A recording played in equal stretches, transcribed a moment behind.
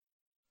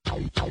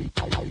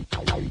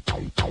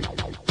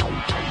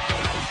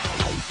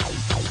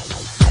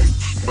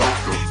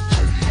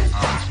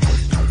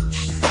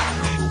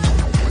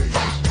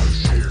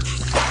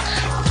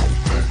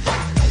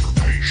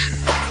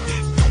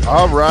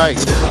All right,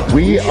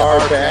 we are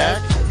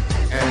back,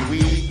 and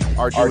we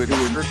are doing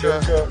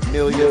Circa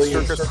Million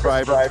Circa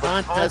Survivor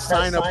Contest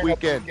Sign-Up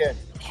Weekend,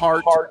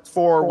 Part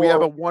 4. We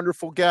have a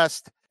wonderful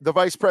guest, the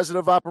Vice President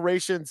of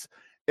Operations,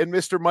 and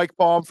Mr. Mike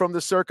Baum from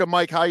the Circa.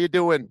 Mike, how you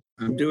doing?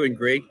 I'm doing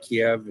great,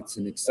 Kiev. It's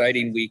an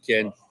exciting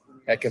weekend.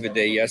 Heck of a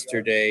day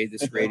yesterday.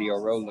 This Radio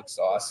Row looks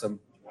awesome.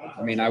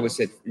 I mean, I was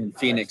in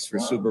Phoenix for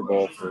Super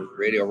Bowl for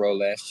Radio Row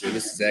last year.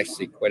 This is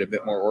actually quite a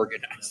bit more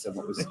organized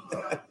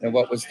than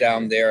what was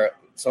down there.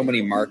 So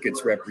many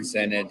markets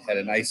represented. Had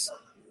a nice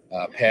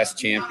past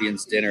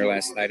champions dinner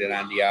last night at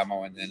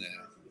Andiamo, and then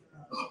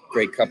a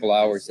great couple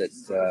hours at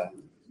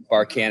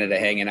Bar Canada,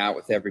 hanging out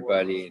with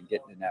everybody and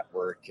getting to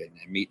network and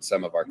meet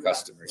some of our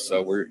customers.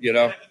 So we're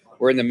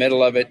in the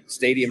middle of it.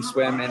 Stadium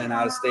swim, in and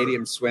out of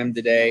stadium swim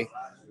today.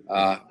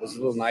 It was a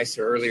little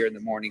nicer earlier in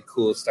the morning.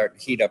 Cool, starting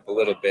to heat up a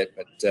little bit,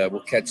 but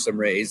we'll catch some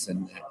rays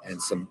and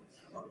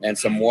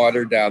some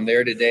water down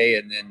there today,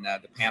 and then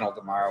the panel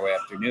tomorrow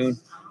afternoon.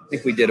 I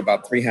think we did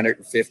about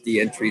 350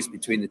 entries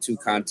between the two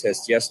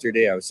contests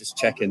yesterday. I was just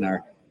checking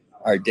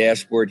our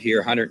dashboard here,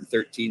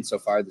 113 so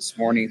far this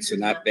morning, so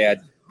not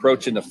bad.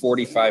 Approaching the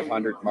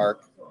 4,500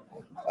 mark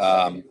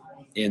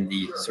in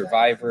the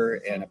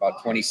Survivor, and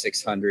about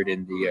 2,600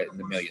 in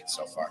the Million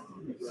so far.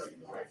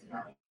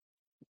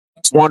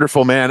 It's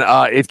wonderful, man.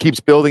 It keeps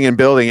building and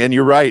building, and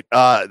you're right.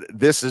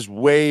 This is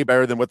way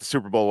better than what the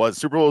Super Bowl was.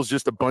 Super Bowl is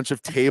just a bunch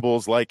of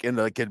tables, like in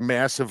like a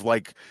massive,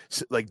 like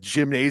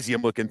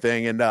gymnasium looking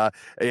thing, and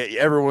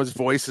everyone's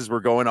voices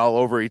were going all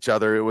over each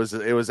other. It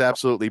was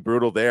absolutely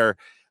brutal there.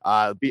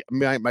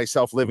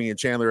 Myself living in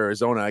Chandler,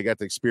 Arizona, I got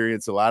to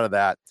experience a lot of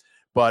that.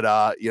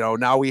 But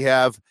now we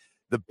have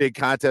the big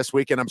contest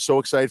weekend. I'm so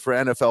excited for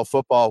NFL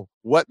football.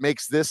 What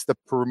makes this the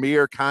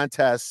premier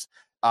contest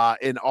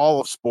in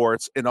all of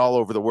sports and all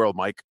over the world,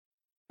 Mike?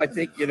 I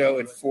think,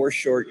 in 4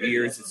 short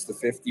years, it's the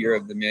 5th year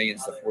of the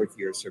Millions, the 4th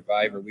year of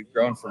Survivor. We've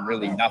grown from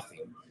really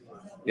nothing,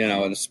 in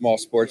a small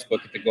sports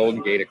book at the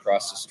Golden Gate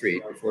across the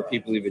street before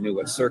people even knew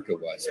what Circa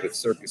was, with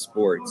Circa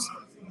Sports.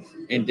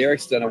 And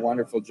Derek's done a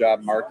wonderful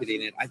job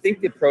marketing it. I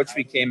think the approach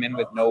we came in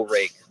with no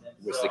rake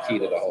was the key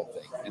to the whole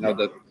thing.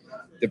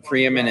 The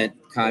preeminent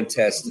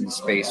contest in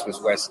space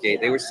was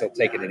Westgate. They were still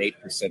taking an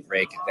 8%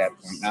 rake at that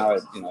point. Now,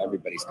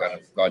 everybody's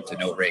gone to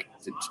no rake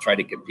to try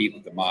to compete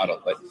with the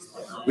model. But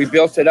we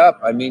built it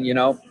up. I mean,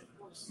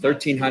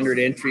 1,300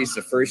 entries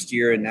the first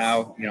year, and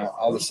now,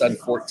 all of a sudden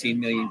 14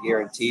 million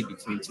guaranteed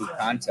between two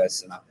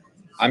contests. And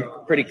I'm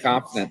pretty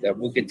confident that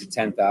we'll get to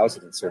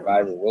 10,000 in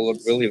Survivor. We'll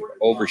really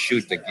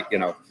overshoot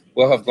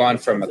we'll have gone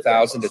from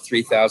 1,000 to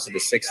 3,000 to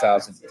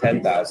 6,000 to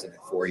 10,000 in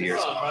 4 years.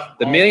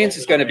 The Millions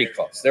is going to be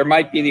close. There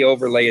might be the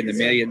overlay in the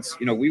Millions.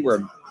 We were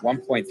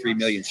 1.3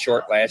 million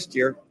short last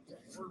year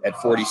at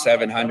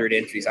 4,700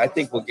 entries. I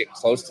think we'll get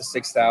close to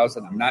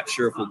 6,000. I'm not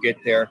sure if we'll get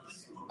there,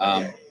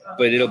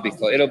 but it'll be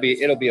close. It'll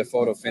be a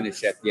photo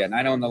finish at the end.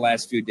 I know in the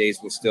last few days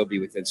we'll still be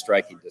within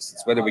striking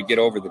distance. Whether we get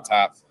over the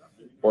top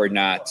or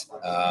not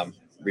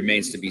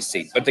remains to be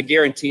seen. But the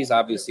guarantees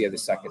obviously are the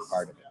second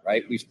part of it,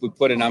 right? We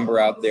put a number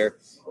out there.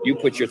 You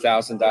put your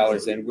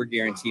 $1,000 in, we're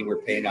guaranteeing we're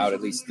paying out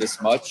at least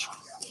this much.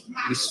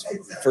 These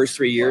first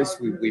 3 years,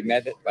 we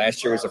met it.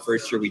 Last year was the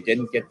first year we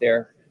didn't get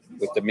there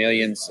with the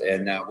Millions,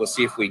 and we'll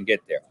see if we can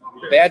get there.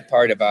 The bad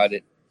part about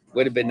it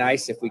would have been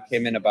nice if we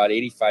came in about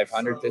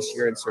 8,500 this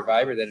year in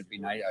Survivor. Then it'd be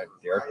nice.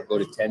 Derek will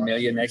go to 10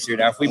 million next year.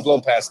 Now, if we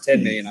blow past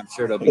 10 million, I'm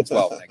sure it'll be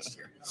 12 next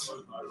year.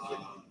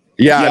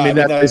 Yeah, I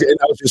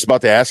was just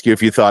about to ask you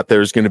if you thought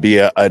there's going to be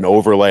an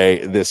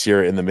overlay this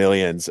year in the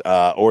Millions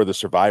or the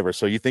Survivor.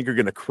 So you think you're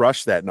going to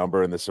crush that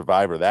number in the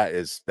Survivor?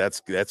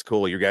 That's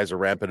cool. You guys are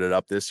ramping it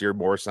up this year.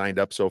 More signed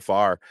up so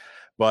far.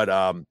 But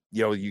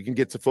you can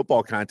get to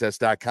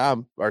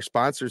footballcontest.com, our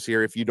sponsors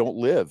here, if you don't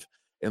live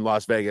in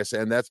Las Vegas.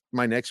 And that's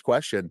my next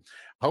question.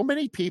 How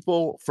many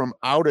people from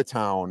out of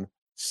town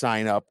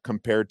sign up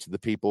compared to the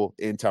people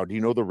in town? Do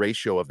you know the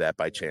ratio of that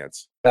by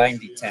chance?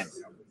 90-10.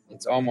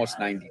 It's almost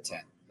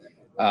 90-10.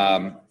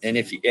 And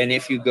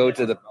if you go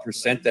to the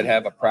percent that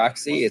have a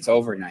proxy, it's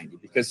over 90,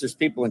 because there's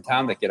people in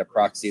town that get a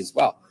proxy as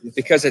well.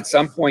 Because at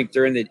some point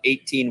during the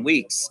 18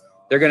 weeks,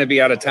 they're going to be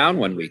out of town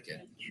one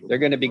weekend. They're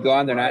going to be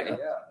gone. They're not.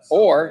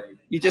 Or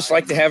you just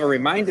like to have a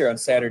reminder on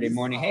Saturday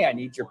morning. Hey, I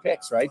need your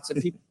picks, right? So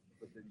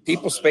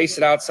people space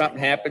it out. Something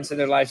happens in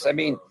their lives. I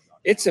mean,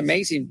 it's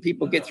amazing.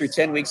 People get through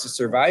 10 weeks of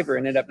Survivor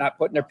and end up not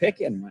putting their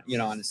pick in,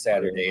 on a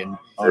Saturday. And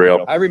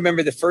I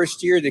remember the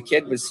first year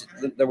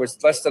there was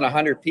less than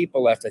 100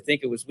 people left. I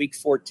think it was week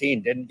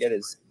 14, didn't get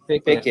his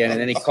pick in. And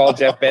then he called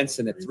Jeff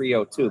Benson at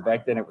 3:02.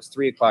 Back then it was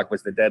 3:00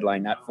 was the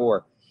deadline, not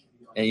 4.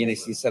 And he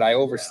said, I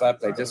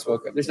overslept. I just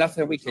woke up. There's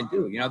nothing we can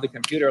do. The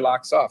computer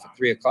locks off at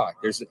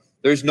 3:00.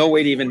 There's no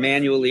way to even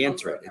manually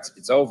enter it.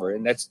 It's over.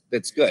 And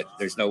that's good.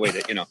 There's no way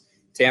to,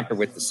 tamper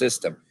with the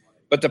system.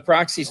 But the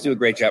proxies do a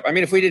great job. I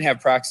mean, if we didn't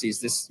have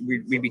proxies,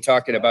 we'd be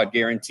talking about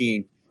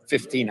guaranteeing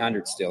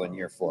 1,500 still in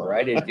year 4,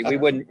 right?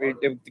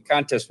 The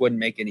contest wouldn't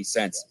make any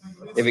sense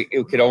if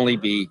it could only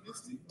be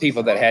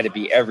people that had to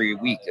be every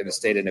week in the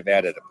state of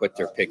Nevada to put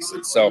their picks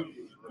in. So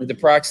the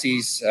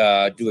proxies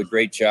do a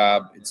great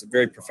job. It's a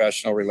very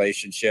professional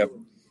relationship.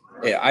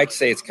 I'd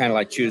say it's kind of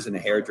like choosing a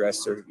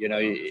hairdresser. You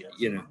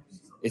know,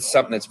 it's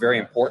something that's very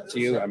important to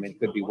you. I mean, it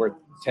could be worth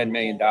 $10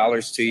 million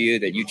to you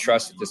that you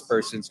trust that this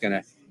person's going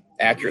to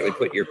accurately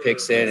put your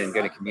picks in and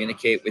going to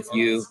communicate with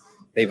you.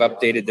 They've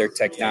updated their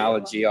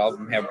technology. All of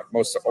them have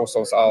all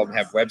of them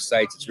have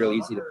websites. It's really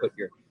easy to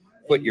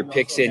put your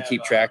picks in,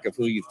 keep track of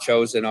who you've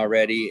chosen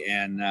already.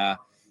 And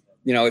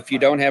you know, if you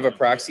don't have a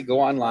proxy, go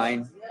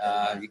online.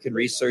 You can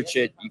research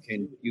it.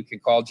 You can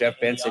call Jeff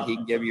Benson. He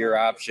can give you your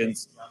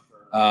options.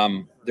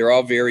 They're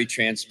all very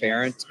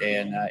transparent,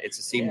 and it's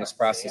a seamless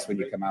process when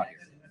you come out here.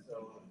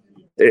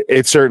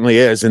 It certainly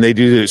is, and they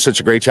do such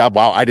a great job.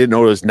 Wow, I didn't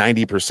know it was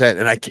 90%,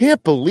 and I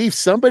can't believe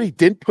somebody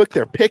didn't put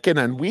their pick in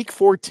on week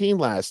 14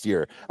 last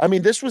year. I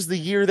mean, this was the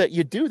year that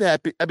you do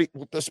that. I mean,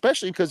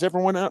 especially because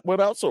everyone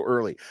went out so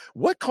early.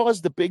 What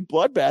caused the big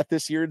bloodbath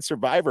this year in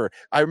Survivor?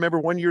 I remember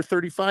one year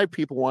 35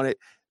 people won it.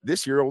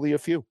 This year, only a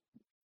few.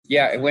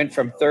 Yeah, it went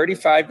from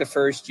 35 the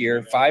first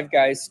year. 5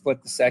 guys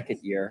split the second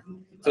year.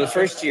 So the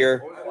first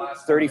year,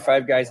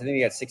 35 guys, I think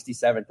they got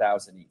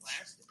 67,000 each.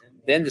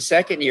 Then the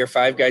second year,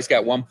 5 guys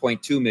got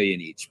 1.2 million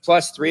each.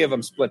 Plus 3 of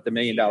them split the $1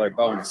 million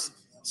bonus.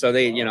 So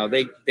they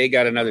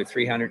got another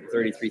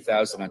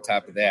 333,000 on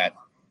top of that.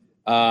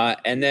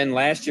 And then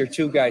last year,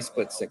 2 guys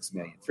split 6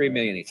 million, 3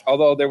 million each.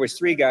 Although there was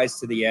 3 guys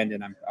to the end,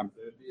 and I'm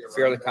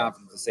fairly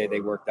confident to say they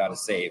worked out a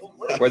save,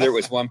 whether it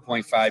was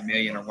 1.5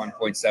 million or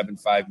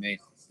 1.75 million.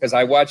 Because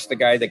I watched the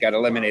guy that got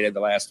eliminated the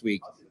last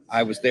week.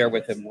 I was there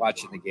with him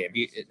watching the game.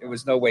 There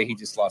was no way he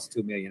just lost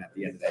 2 million at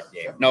the end of that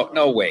game.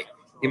 No way.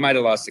 He might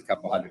have lost a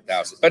couple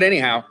 100,000. But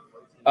anyhow,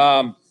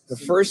 the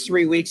first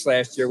 3 weeks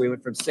last year, we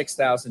went from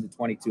 6,000 to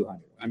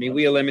 2,200. I mean,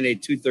 we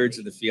eliminated 2/3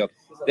 of the field.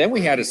 Then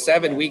we had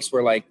 7 weeks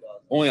where like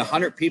only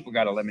 100 people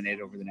got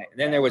eliminated over the night. And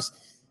then there was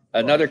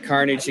another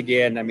carnage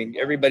again. I mean,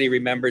 everybody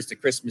remembers the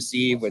Christmas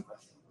Eve with,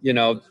 you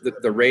know,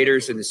 the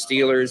Raiders and the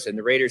Steelers, and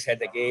the Raiders had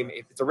the game.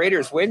 If the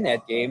Raiders win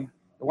that game,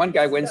 the one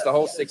guy wins the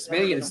whole 6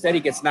 million. Instead, he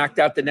gets knocked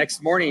out the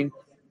next morning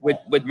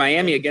with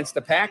Miami against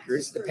the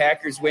Packers. The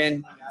Packers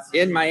win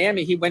in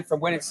Miami. He went from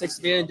winning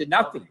 6 million to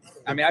nothing.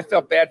 I mean, I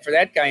felt bad for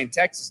that guy in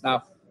Texas.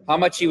 Now, how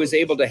much he was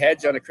able to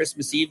hedge on a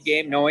Christmas Eve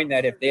game, knowing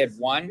that if they had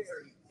won,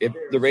 if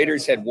the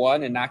Raiders had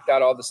won and knocked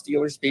out all the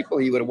Steelers people,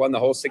 he would have won the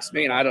whole 6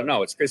 million. I don't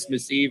know. It's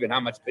Christmas Eve, and how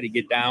much could he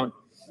get down?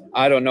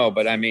 I don't know.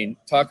 But I mean,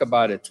 talk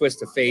about a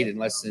twist of fate in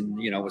less than,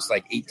 it was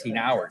like 18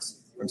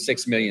 hours from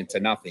 6 million to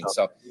nothing.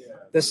 So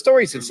the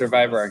stories of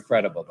Survivor are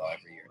incredible, though,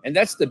 every year. And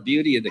that's the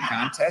beauty of the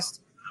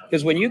contest.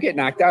 Because when you get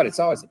knocked out, it's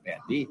always a bad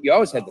beat. You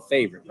always had the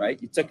favorite, right?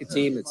 You took a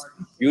team that's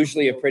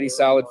usually a pretty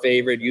solid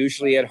favorite,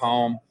 usually at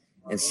home,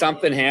 and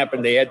something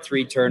happened. They had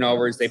 3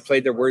 turnovers. They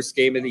played their worst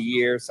game of the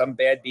year, some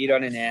bad beat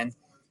on an end.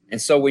 And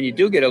so when you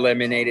do get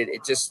eliminated,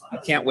 you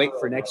can't wait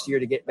for next year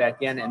to get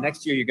back in. And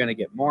next year, you're going to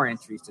get more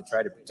entries to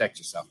try to protect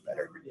yourself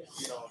better.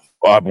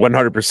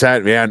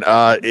 100%, man.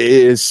 It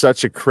is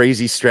such a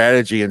crazy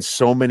strategy and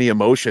so many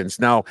emotions.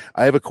 Now,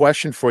 I have a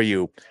question for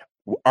you.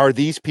 Are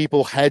these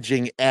people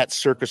hedging at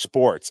Circa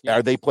Sports?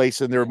 Are they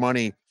placing their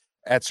money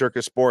at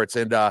Circa Sports?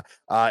 And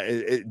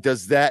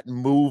does that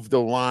move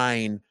the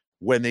line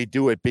when they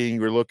do it, being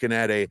you're looking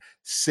at a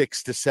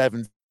 6 to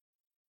 7?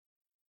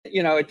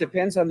 It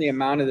depends on the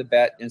amount of the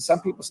bet. And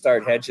some people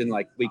start hedging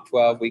like week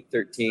 12, week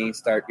 13,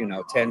 start,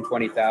 10,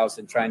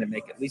 20,000, trying to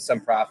make at least some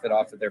profit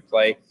off of their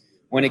play.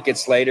 When it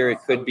gets later, it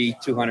could be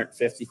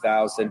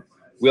 250,000.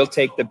 We'll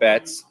take the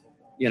bets.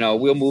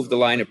 We'll move the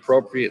line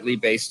appropriately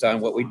based on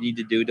what we need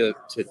to do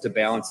to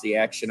balance the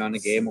action on the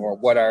game, or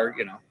what are,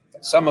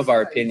 some of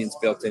our opinions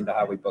built into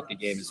how we book a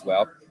game as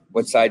well,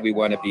 what side we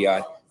want to be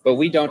on. But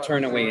we don't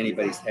turn away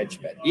anybody's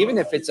hedge bet. Even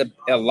if it's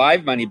a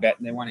live money bet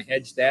and they want to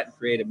hedge that and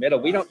create a middle,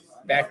 we don't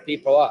back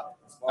people up.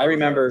 I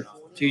remember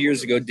 2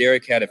 years ago,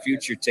 Derek had a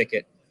future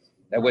ticket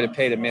that would have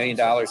paid $1 million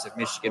if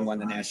Michigan won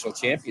the national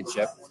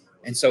championship.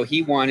 And so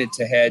he wanted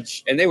to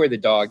hedge, and they were the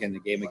dog in the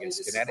game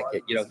against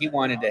Connecticut. He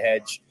wanted to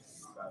hedge.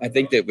 I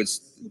think that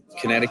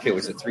Connecticut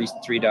was a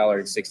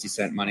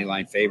 $3.60 money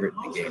line favorite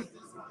in the game.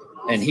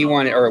 And he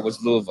wanted, or it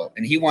was Louisville,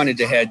 and he wanted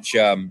to hedge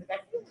to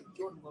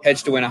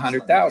win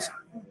 100,000,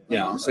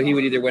 so he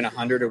would either win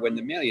 100 or win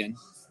the million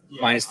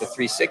minus the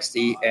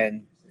 360.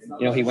 And,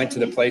 he went to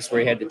the place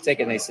where he had the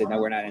ticket, and they said, no,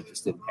 we're not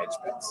interested in hedge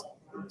bets.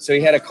 So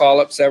he had to call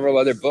up several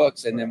other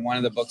books. And then one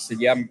of the books said,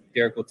 yeah,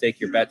 Derek will take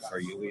your bet for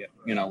you.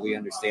 We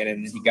understand it.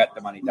 And then he got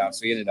the money down.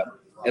 So he ended up,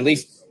 at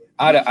least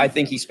I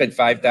think he spent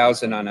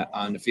 $5,000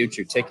 on the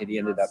future ticket. He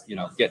ended up,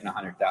 getting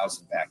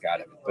 100,000 back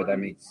out of it. But I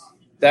mean,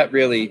 that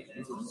really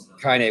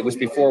it was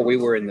before we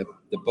were in the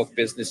book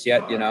business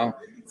yet,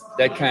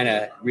 that kind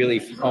of really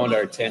honed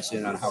our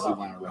attention on how we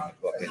want to run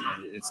the book.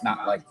 And it's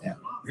not like that.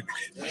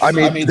 I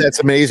mean, that's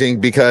amazing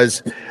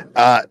because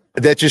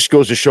that just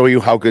goes to show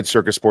you how good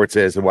Circa Sports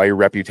is and why your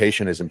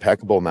reputation is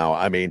impeccable now.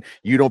 I mean,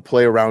 you don't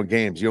play around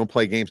games. You don't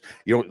play games.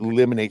 You don't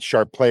eliminate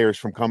sharp players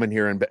from coming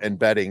here and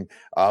betting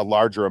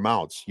larger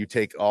amounts. You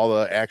take all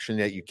the action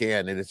that you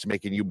can, and it's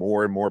making you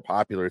more and more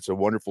popular. It's a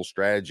wonderful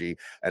strategy,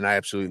 and I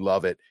absolutely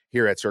love it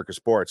here at Circa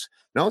Sports.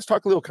 Now let's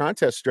talk a little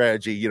contest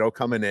strategy,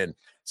 coming in.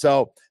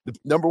 So the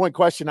number one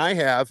question I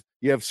have,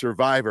 you have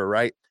Survivor,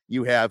 right?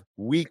 You have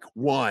week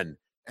 1.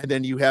 And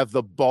then you have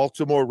the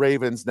Baltimore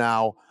Ravens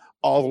now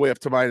all the way up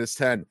to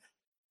 -10.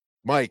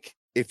 Mike,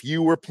 if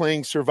you were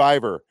playing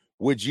Survivor,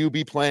 would you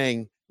be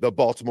playing the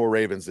Baltimore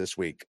Ravens this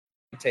week?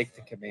 Take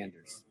the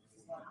Commanders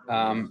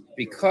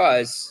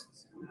because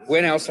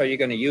when else are you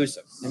going to use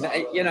them?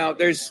 And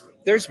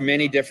there's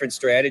many different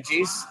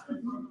strategies,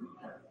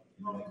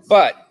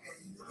 but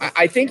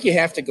I think you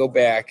have to go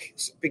back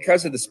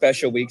because of the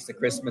special weeks, the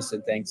Christmas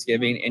and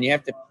Thanksgiving, and you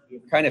have to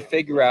kind of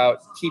figure out,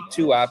 keep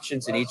 2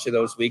 options in each of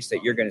those weeks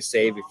that you're going to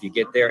save if you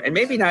get there. And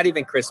maybe not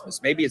even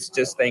Christmas. Maybe it's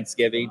just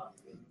Thanksgiving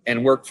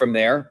and work from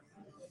there.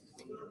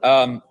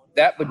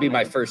 That would be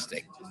my first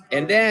thing.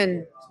 And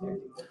then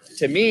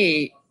to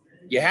me,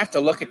 you have to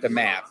look at the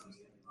map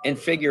and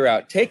figure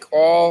out, take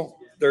all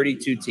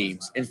 32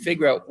 teams and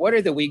figure out what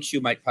are the weeks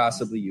you might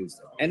possibly use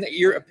them. And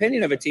your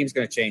opinion of a team is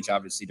going to change,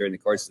 obviously, during the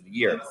course of the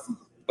year.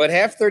 But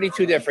have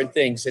 32 different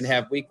things and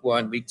have week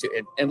 1, week 2,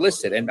 and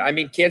list it. And I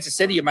mean, Kansas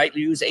City, you might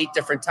use 8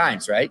 different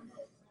times, right?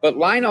 But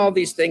line all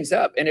these things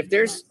up. And if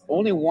there's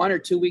only 1 or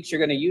 2 weeks you're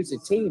going to use a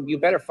team, you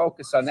better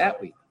focus on that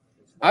week.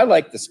 I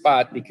like the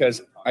spot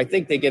because I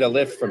think they get a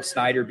lift from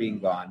Snyder being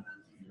gone.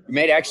 You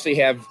may actually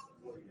have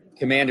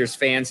Commanders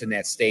fans in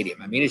that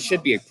stadium. I mean, it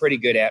should be a pretty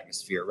good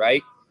atmosphere,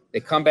 right?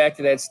 They come back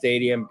to that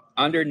stadium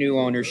under new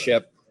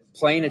ownership,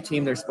 playing a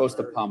team they're supposed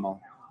to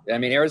pummel. I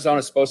mean,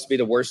 Arizona's supposed to be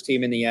the worst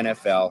team in the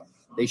NFL.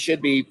 They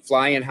should be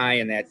flying high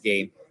in that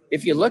game.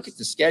 If you look at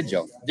the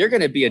schedule, they're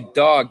going to be a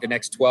dog the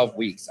next 12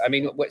 weeks. I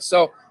mean,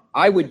 so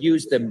I would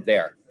use them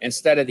there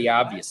instead of the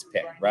obvious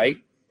pick, right?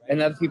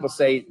 And other people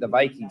say the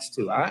Vikings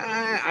too.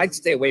 I'd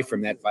stay away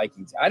from that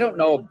Vikings. I don't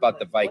know about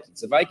the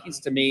Vikings. The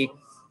Vikings to me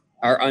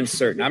are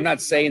uncertain. I'm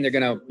not saying they're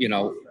going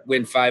to,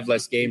 win 5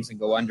 less games and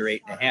go under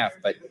 8.5,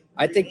 but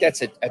I think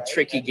that's a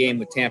tricky game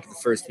with Tampa the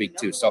first week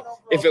too. So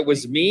if it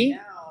was me,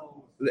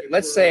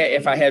 let's say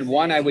if I had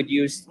one, I would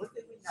use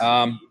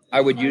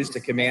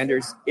the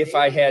Commanders. If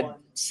I had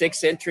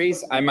 6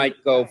 entries, I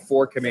might go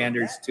 4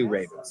 Commanders, 2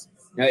 Ravens.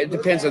 Now, it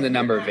depends on the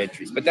number of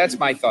entries, but that's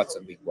my thoughts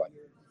on week 1.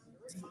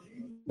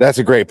 That's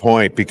a great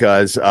point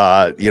because,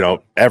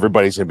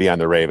 everybody's going to be on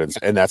the Ravens,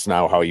 and that's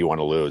now how you want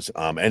to lose.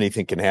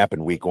 Anything can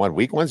happen week 1.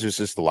 Week 1's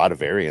just a lot of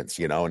variance,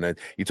 and then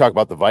you talk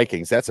about the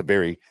Vikings. That's a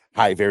very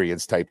high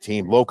variance type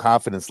team, low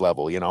confidence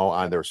level,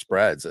 on their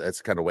spreads. That's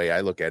the kind of way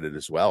I look at it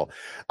as well.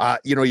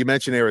 You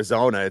mentioned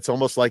Arizona. It's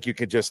almost like you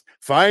could just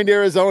find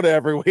Arizona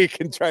every week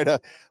and try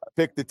to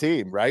pick the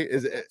team, right?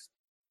 Is it?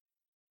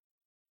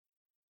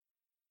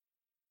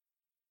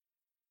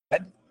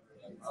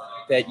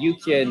 That you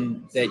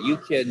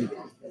can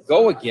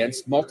go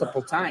against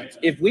multiple times.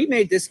 If we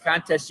made this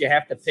contest, you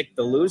have to pick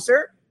the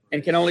loser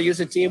and can only use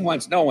a team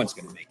once. No one's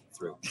going to make it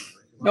through.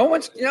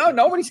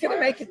 Nobody's going to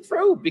make it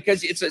through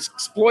because it's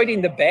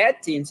exploiting the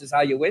bad teams is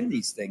how you win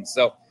these things.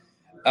 So,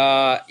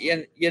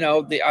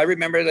 I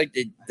remember like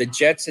the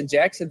Jets in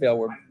Jacksonville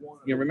were,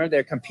 remember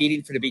they're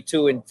competing for to be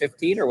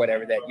 2-15 or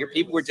whatever that year.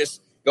 People were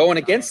just going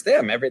against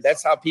them.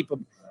 That's how people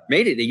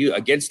made it. They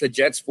against the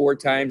Jets 4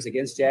 times,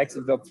 against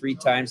Jacksonville 3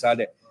 times out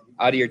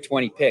of your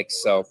 20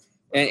 picks. So,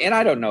 and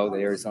I don't know that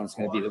Arizona's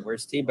going to be the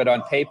worst team, but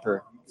on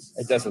paper,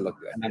 it doesn't look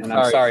good. And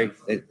I'm sorry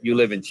that you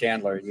live in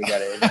Chandler and you got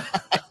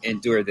to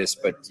endure this,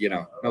 but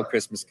no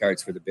Christmas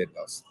cards for the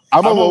Bidwells.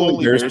 I'm a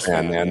lonely Bears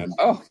fan, man.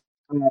 Oh,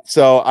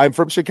 so I'm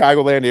from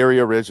Chicagoland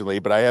area originally,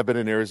 but I have been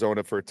in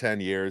Arizona for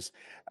 10 years,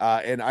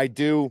 and I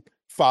do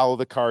follow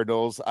the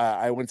Cardinals.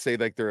 I wouldn't say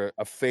like they're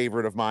a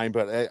favorite of mine,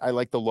 but I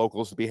like the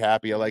locals to be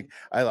happy.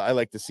 I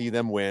like to see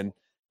them win.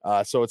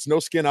 So it's no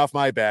skin off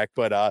my back,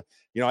 but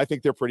I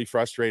think they're pretty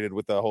frustrated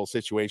with the whole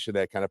situation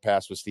that kind of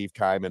passed with Steve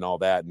Keim and all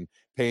that, and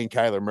paying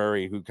Kyler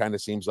Murray, who kind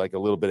of seems like a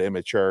little bit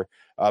immature,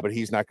 but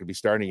he's not going to be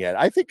starting yet.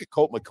 I think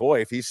Colt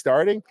McCoy, if he's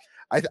starting,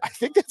 I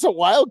think that's a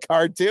wild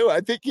card too.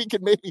 I think he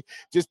could maybe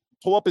just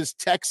pull up his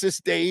Texas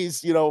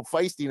days,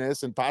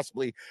 feistiness and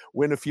possibly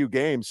win a few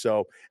games.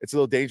 So it's a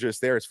little dangerous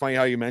there. It's funny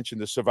how you mentioned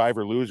the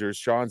Survivor losers.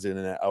 Sean's in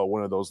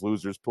one of those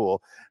losers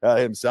pool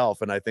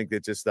himself, and I think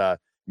it just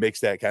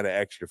makes that kind of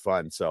extra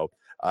fun. So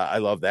I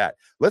love that.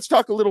 Let's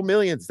talk a little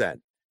millions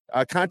then.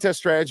 Contest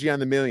strategy on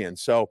the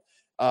millions. So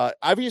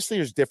obviously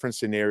there's different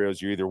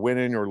scenarios. You're either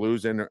winning or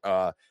losing.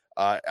 Do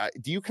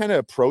you kind of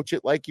approach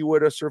it like you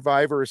would a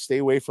Survivor, or stay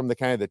away from the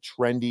kind of the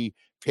trendy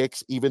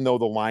picks, even though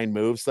the line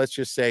moves? Let's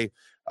just say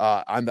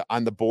on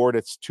the board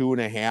it's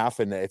 2.5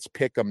 and it's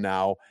pick 'em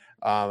now.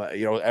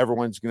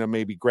 Everyone's going to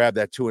maybe grab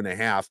that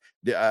 2.5.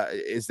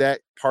 Is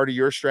that part of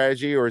your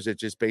strategy, or is it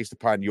just based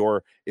upon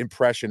your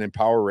impression and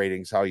power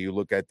ratings, how you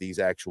look at these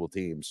actual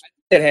teams?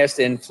 It has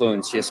to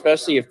influence you,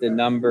 especially if the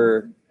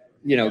number,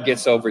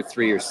 gets over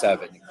 3 or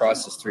 7, it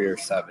crosses 3 or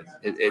 7.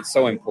 It's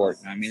so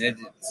important. I mean,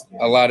 it's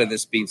a lot of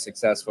this being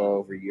successful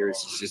over years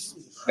is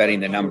just betting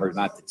the number,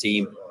 not the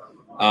team.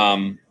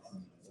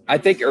 I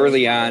think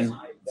early on,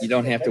 you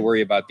don't have to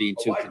worry about being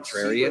too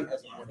contrarian.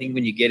 I think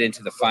when you get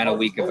into the final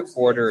week of a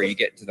quarter, or you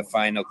get to the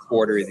final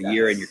quarter of the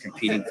year and you're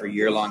competing for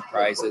year-long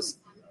prizes,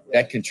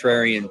 that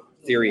contrarian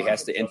theory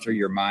has to enter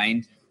your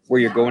mind, where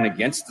you're going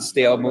against the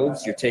stale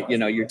moves. You're taking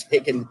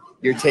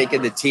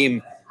the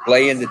team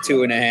laying the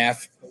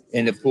 2.5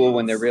 in the pool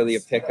when they're really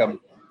a pick 'em,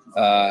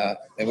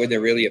 and when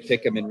they're really a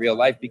pick 'em in real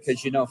life,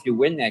 because if you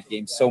win that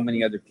game, so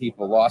many other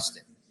people lost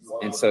it.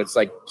 And so it's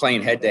like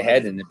playing head to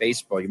head in the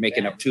baseball. You're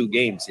making up 2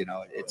 games.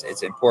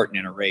 It's important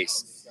in a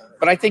race.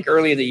 But I think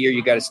early in the year,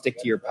 you got to stick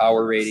to your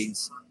power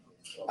ratings.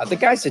 The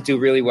guys that do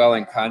really well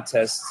in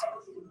contests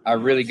are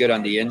really good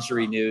on the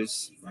injury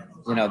news.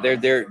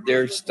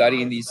 They're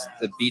studying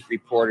the beat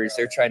reporters.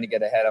 They're trying to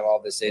get ahead of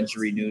all this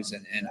injury news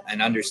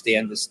and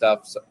understand the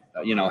stuff. So,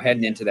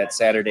 heading into that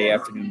Saturday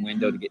afternoon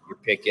window to get your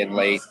pick in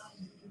late.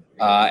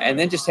 And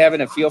then just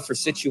having a feel for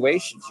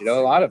situations. A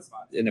lot of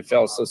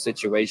NFL is so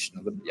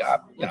situational.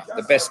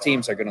 The best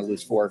teams are going to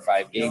lose 4 or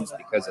 5 games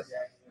because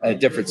of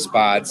different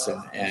spots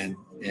and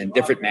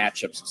different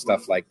matchups and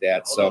stuff like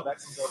that. So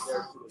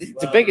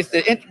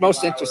the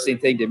most interesting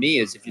thing to me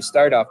is if you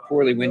start off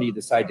poorly, when do you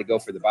decide to go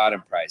for the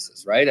bottom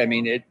prices, right? I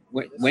mean,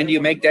 when do you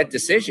make that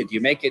decision? Do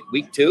you make it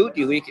week 2?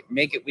 Do you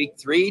make it week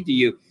 3?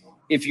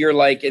 If you're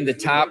like in the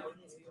top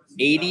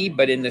 80,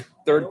 but in the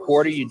third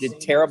quarter you did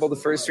terrible the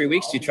first 3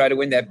 weeks, do you try to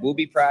win that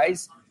booby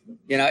prize?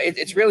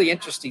 It's really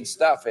interesting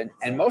stuff.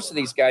 And most of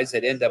these guys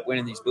that end up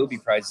winning these booby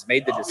prizes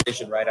made the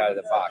decision right out of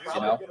the box.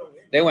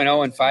 They went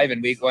 0-5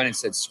 in week 1 and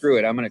said, screw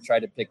it, I'm going to try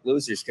to pick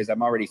losers because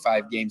I'm already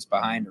 5 games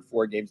behind or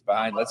 4 games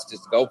behind. Let's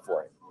just go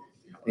for it.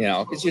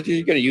 Because you're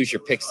going to use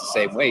your picks the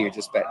same way. You're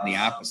just betting the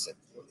opposite.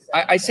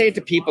 I say it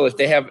to people, if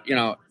they have,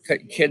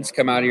 kids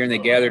come out here and they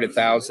gathered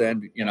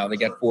 1,000, they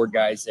got 4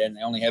 guys in,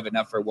 they only have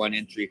enough for 1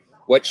 entry.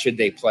 What should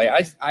they play?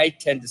 I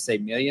tend to say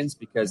millions,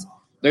 because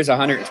there's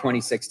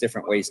 126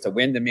 different ways to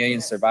win the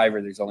Millions.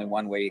 Survivor, there's only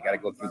one way. You got to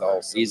go through the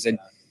whole season.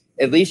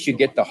 At least you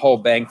get the whole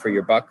bang for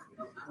your buck.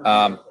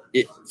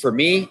 For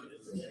me,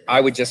 I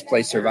would just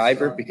play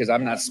Survivor because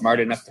I'm not smart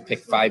enough to pick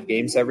 5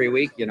 games every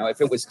week. If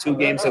it was 2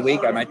 games a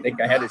week, I might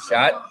think I had a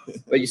shot.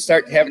 But you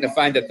start having to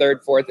find the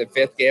 3rd, 4th, and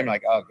 5th game,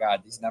 like, oh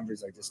God, these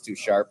numbers are just too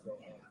sharp.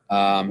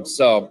 And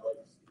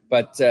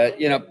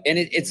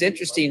it's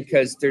interesting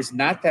because there's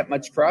not that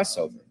much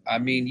crossover. I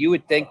mean, you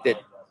would think that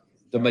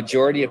the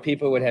majority of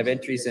people would have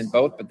entries in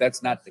both, but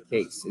that's not the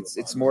case.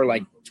 It's more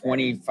like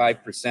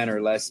 25%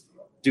 or less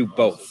do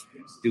both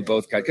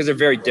because they're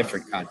very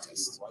different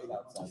contests.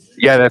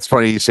 Yeah, that's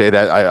funny you say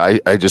that.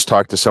 I just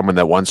talked to someone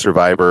that won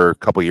Survivor a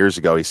couple years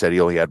ago. He said he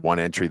only had 1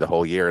 entry the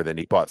whole year. Then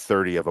he bought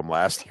 30 of them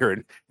last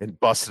year and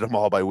busted them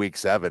all by week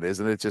 7.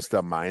 Isn't it just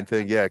a mind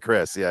thing? Yeah,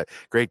 Chris. Yeah,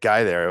 great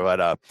guy there.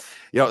 But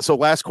so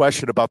last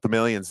question about the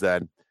Millions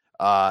then.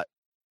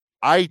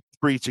 I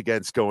preach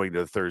against going to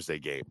the Thursday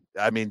game.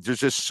 I mean, there's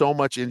just so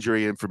much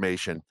injury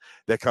information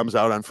that comes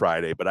out on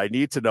Friday, but I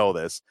need to know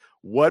this.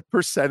 What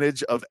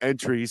percentage of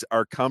entries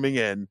are coming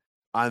in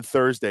on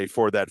Thursday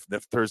for that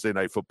Thursday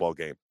night football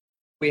game?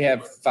 We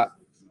have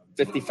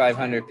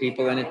 5,500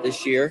 people in it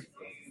this year.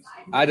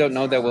 I don't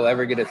know that we'll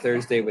ever get a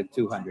Thursday with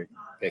 200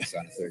 picks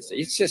on a Thursday.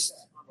 It's just,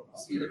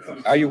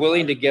 are you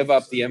willing to give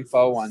up the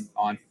info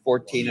on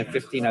 14 or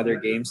 15 other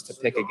games to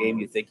pick a game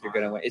you think you're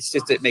going to win? It's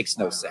just, it makes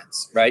no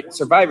sense, right?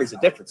 Survivor's a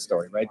different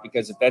story, right?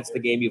 Because if that's the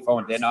game you've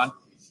honed in on,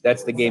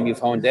 that's the game you've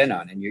honed in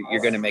on, and you're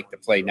going to make the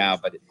play now.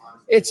 But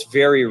it's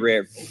very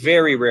rare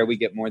we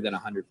get more than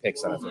 100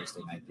 picks on a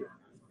Thursday night game.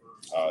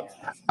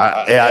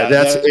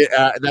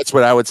 That's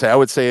what I would say. I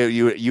would say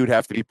you'd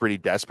have to be pretty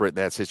desperate in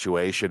that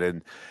situation,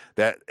 and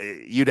that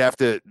you'd have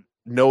to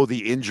know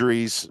the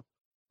injuries,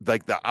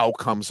 like the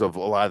outcomes of a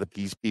lot of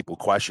these people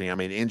questioning. I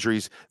mean,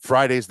 injuries.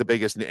 Friday's the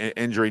biggest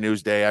injury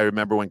news day. I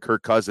remember when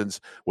Kirk Cousins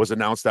was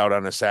announced out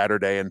on a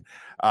Saturday, and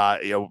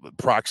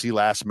proxy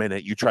last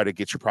minute. You try to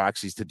get your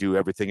proxies to do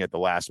everything at the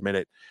last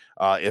minute,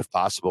 if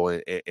possible,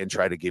 and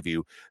try to give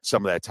you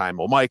some of that time.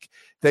 Well, Mike,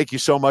 thank you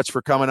so much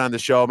for coming on the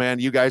show, man.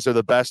 You guys are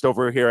the best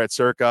over here at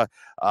Circa.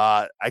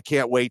 I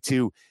can't wait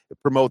to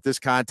promote this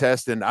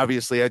contest, and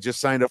obviously I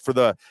just signed up for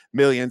the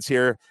Millions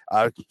here,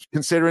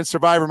 considering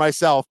Survivor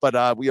myself,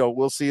 but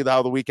we'll see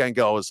how the weekend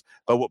goes.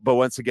 But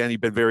once again, you've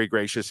been very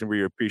gracious, and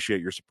we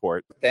appreciate your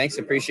support. Thanks.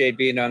 Appreciate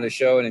being on the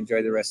show, and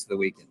enjoy the rest of the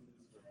weekend.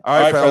 All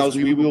right, fellas,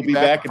 we will be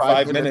back in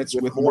 5 minutes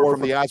with more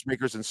from the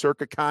Oddsmakers and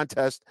Circa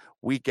contest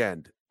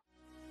weekend.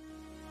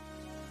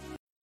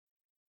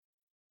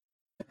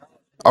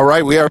 All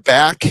right, we are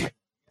back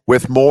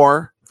with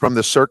more from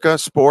the Circa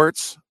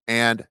Sports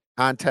and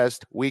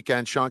Contest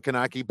weekend. Sean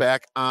Kanaki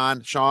back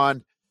on.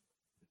 Sean,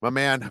 My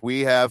man,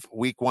 we have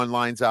week 1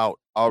 lines out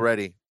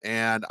already,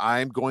 and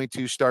I'm going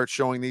to start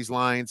showing these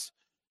lines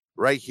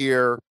right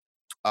here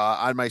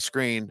on my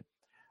screen.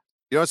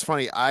 You know, it's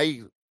funny.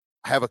 I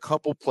have a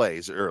couple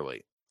plays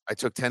early. I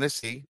took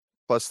Tennessee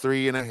plus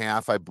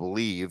 3.5, I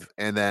believe,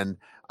 and then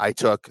I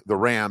took the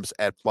Rams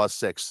at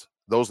 +6.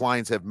 Those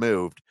lines have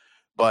moved,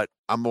 but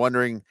I'm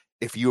wondering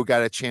if you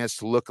got a chance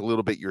to look a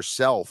little bit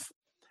yourself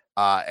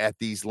at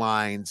these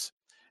lines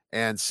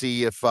and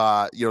see if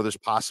there's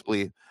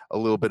possibly a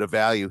little bit of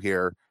value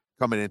here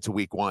coming into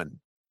week 1.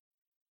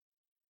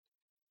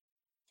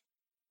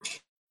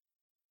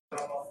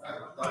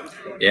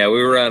 Yeah,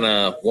 we were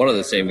on one of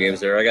the same games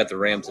there. I got the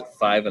Rams at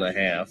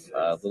 5.5,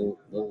 a little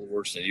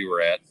worse than you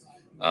were at,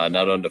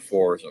 not under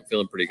 4. So I'm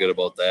feeling pretty good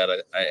about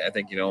that. I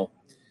think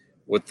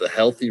with the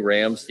healthy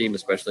Rams team,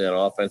 especially on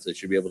offense, they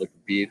should be able to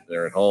compete.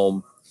 They're at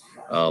home.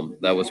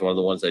 That was one of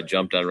the ones I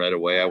jumped on right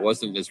away. I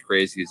wasn't as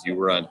crazy as you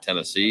were on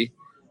Tennessee.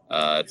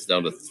 It's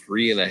down to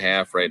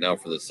 3.5 right now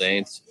for the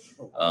Saints.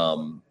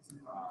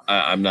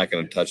 I'm not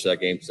going to touch that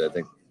game because I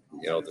think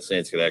the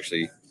Saints could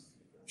actually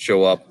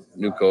show up.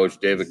 New coach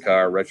David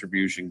Carr,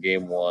 retribution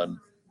game 1.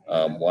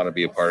 Want to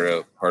be a part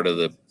of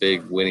the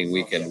big winning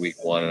weekend, week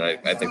 1, and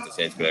I think the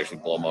Saints could actually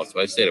blow them out.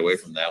 So I stayed away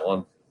from that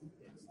one.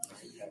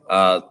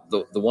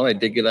 The one I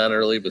did get on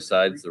early,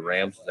 besides the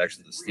Rams, was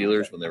actually the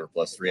Steelers when they were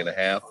plus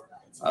 3.5.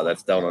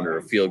 That's down under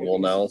a field goal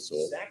now, so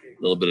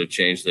a little bit of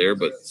change there.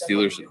 But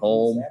Steelers at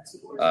home,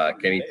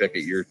 Kenny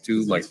Pickett year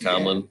 2, Mike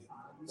Tomlin,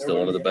 still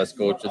one of the best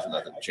coaches.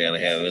 Not that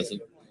Shanahan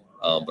isn't,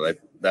 but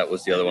that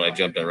was the other one I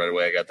jumped on right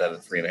away. I got that at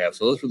 3.5.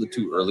 So those were the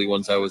 2 early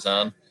ones I was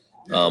on.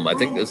 I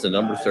think as the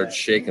numbers start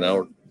shaking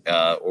out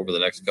over the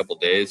next couple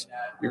of days,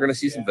 you're going to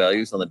see some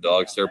values on the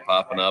dogs start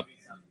popping up.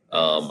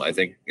 I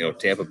think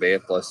Tampa Bay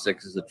at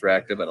 +6 is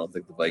attractive. I don't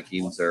think the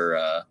Vikings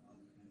are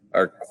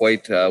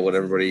quite what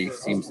everybody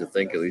seems to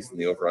think, at least in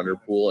the over/under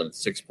pool. And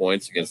 6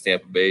 points against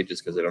Tampa Bay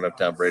just because they don't have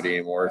Tom Brady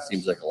anymore. It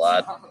seems like a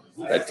lot.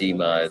 That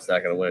team is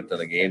not going to win a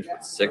ton of games,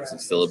 but 6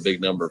 is still a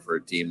big number for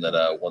a team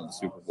that won the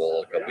Super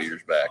Bowl a couple of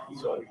years back.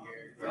 So.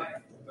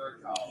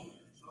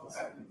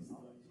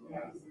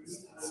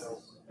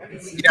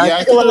 Yeah,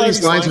 I think a lot of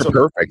these lines are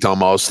perfect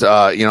almost.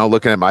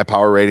 Looking at my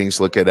power ratings,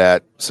 looking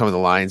at some of the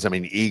lines. I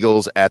mean,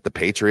 Eagles at the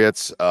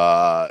Patriots,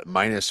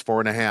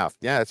 -4.5.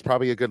 Yeah, it's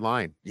probably a good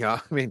line.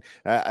 I mean,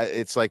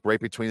 it's like right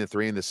between the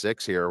 3 and the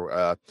 6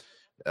 here.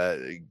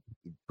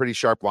 Pretty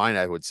sharp line,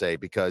 I would say,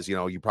 because,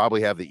 you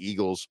probably have the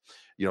Eagles,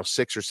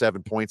 6 or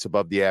 7 points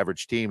above the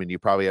average team, and you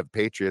probably have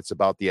Patriots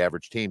about the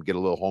average team. Get a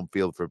little home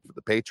field for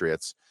the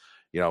Patriots.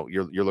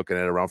 You're looking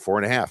at around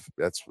 4.5.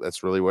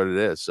 That's really what it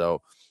is.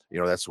 So,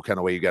 that's the kind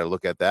of way you got to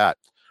look at that.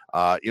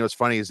 What's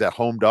funny is that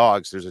home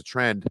dogs, there's a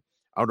trend.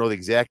 I don't know the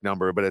exact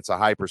number, but it's a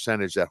high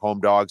percentage that home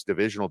dogs,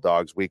 divisional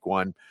dogs, week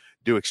 1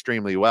 do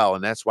extremely well.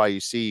 And that's why you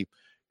see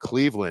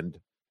Cleveland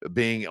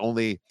being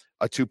only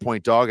a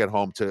 2-point dog at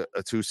home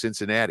to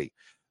Cincinnati.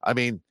 I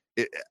mean,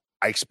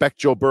 I expect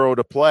Joe Burrow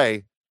to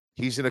play.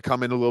 He's going to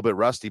come in a little bit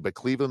rusty, but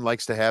Cleveland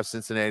likes to have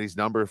Cincinnati's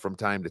number from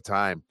time to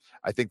time.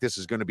 I think this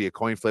is going to be a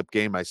coin flip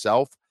game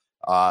myself.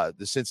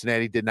 The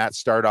Cincinnati did not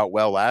start out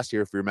well last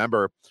year. If you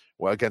remember,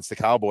 against the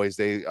Cowboys,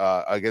 they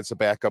against a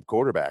backup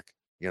quarterback.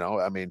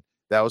 I mean,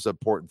 that was an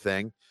important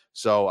thing.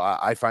 So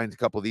I find a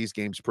couple of these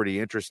games pretty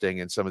interesting,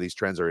 and some of these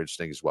trends are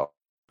interesting as well.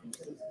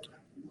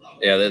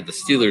 Yeah, the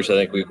Steelers, I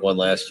think week 1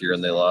 last year,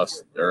 and they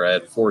lost. They're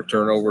at 4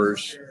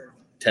 turnovers,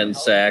 10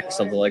 sacks,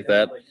 something like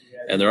that.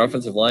 And their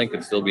offensive line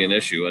could still be an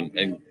issue.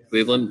 And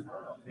Cleveland,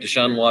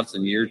 Deshaun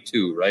Watson, year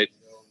 2, right?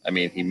 I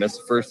mean, he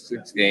missed the first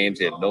 6 games.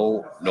 He had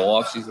no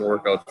offseason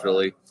workouts,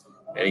 really.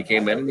 And he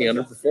came in and he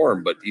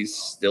underperformed. But he's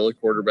still a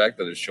quarterback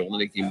that has shown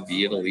that he can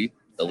be an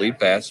elite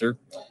passer.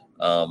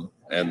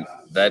 And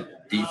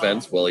that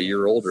defense, while a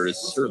year older, is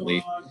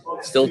certainly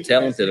still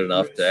talented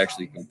enough to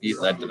actually compete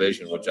in that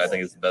division, which I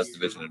think is the best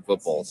division in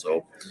football.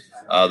 So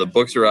the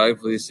books are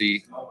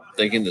obviously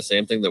thinking the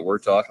same thing that we're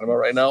talking about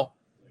right now.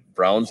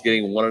 Browns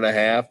getting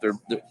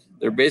 1.5.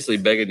 They're basically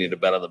begging you to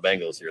bet on the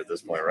Bengals here at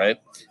this point, right?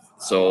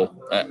 So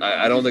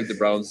I don't think the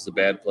Browns is a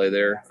bad play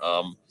there.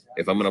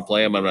 If I'm going to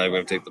play them, I'm not even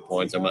going to take the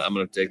points. I'm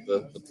going to take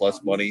the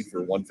plus money for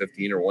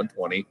 115 or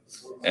 120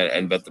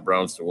 and bet the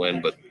Browns to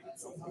win. But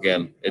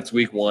again, it's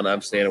week 1.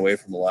 I'm staying away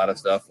from a lot of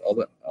stuff.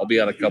 I'll be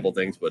on a couple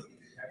things, but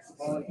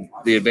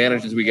the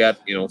advantages we got,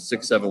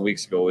 6-7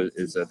 weeks ago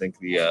is I think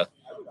the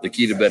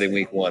key to betting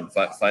week 1.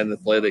 Find the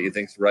play that you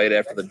think's right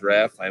after the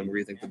draft. Find where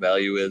you think the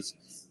value is.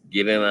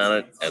 Get in on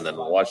it, and then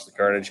watch the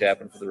carnage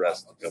happen for the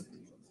rest of the company.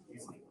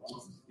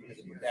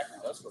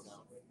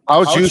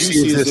 How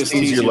juicy is this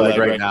teaser leg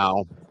right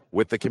now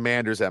with the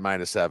Commanders at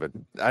 -7?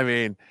 I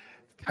mean,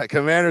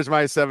 Commanders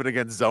 -7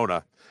 against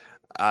Zona.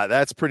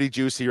 That's pretty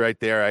juicy right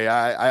there.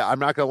 I'm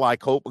not going to lie.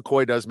 Colt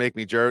McCoy does make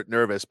me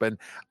nervous, but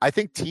I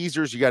think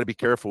teasers you got to be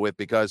careful with,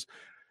 because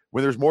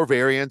when there's more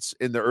variance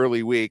in the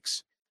early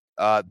weeks,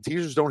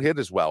 teasers don't hit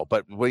as well.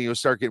 But when you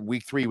start getting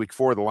week 3, week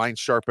 4, the lines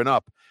sharpen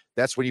up.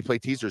 That's when you play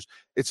teasers.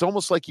 It's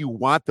almost like you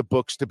want the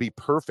books to be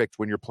perfect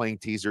when you're playing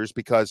teasers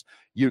because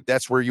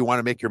that's where you want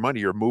to make your money.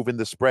 You're moving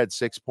the spread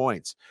 6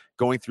 points.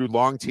 Going through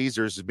long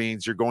teasers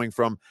means you're going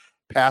from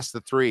past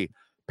the 3,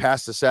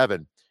 past the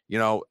 7.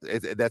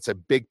 That's a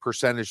big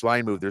percentage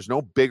line move. There's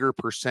no bigger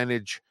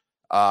percentage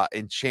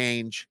in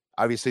change.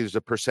 Obviously, there's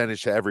a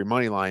percentage to every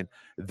money line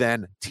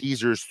than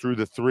teasers through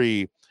the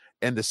 3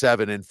 and the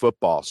 7 in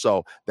football.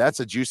 So that's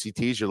a juicy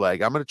teaser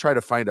leg. I'm going to try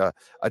to find a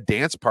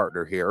dance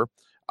partner here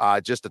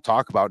just to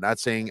talk about. Not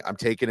saying I'm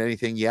taking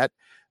anything yet,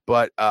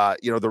 but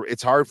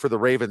it's hard for the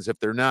Ravens if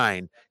they're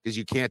 9 because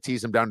you can't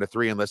tease them down to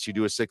 3 unless you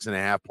do a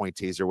 6.5 point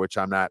teaser, which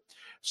I'm not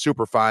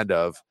super fond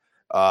of.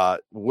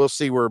 We'll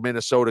see where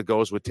Minnesota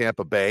goes with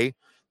Tampa Bay.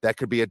 That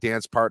could be a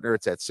dance partner.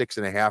 It's at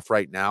 6.5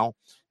 right now.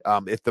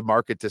 If the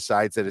market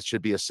decides that it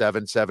should be a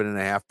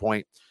 7.5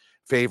 point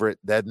favorite,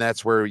 then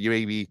that's where you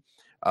maybe,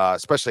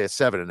 especially at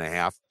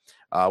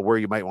 7.5, where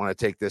you might want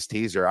to take this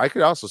teaser. I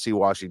could also see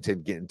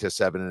Washington getting to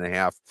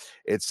 7.5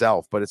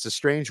 itself, but it's a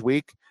strange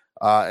week.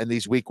 And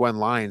these week 1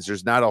 lines,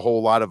 there's not a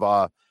whole lot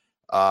of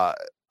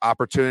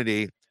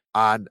opportunity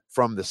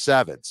from the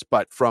 7s,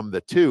 but from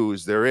the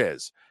 2s, there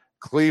is.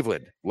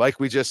 Cleveland, like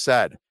we just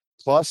said,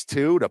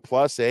 +2 to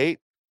 +8.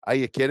 Are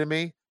you kidding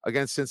me?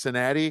 Against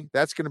Cincinnati,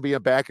 that's going to be a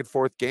back and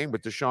forth game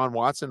with Deshaun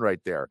Watson right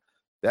there.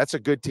 That's a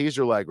good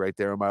teaser leg right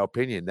there, in my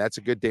opinion. That's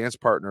a good dance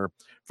partner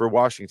for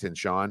Washington,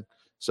 Sean.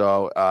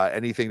 So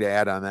anything to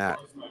add on that?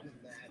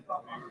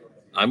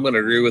 I'm going to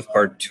agree with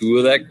part 2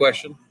 of that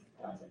question.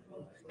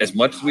 As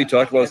much as we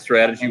talked about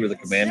strategy where the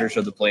Commanders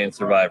are the play in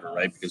Survivor,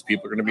 right? Because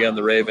people are going to be on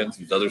the Ravens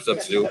and other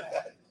stuff to do.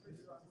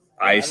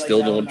 I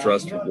still don't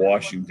trust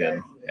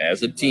Washington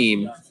as a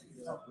team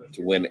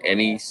to win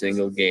any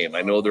single game.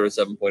 I know they're a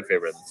 7-point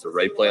favorite. It's the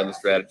right play on the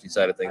strategy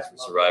side of things for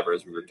Survivor,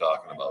 as we were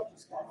talking about.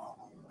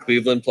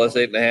 Cleveland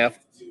 +8.5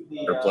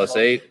 or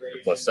 +8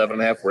 or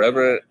 +7.5,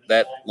 wherever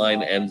that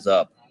line ends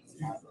up.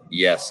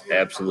 Yes,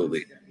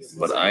 absolutely.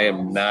 But I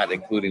am not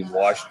including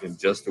Washington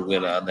just to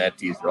win on that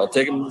teaser. I'll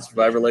take them to the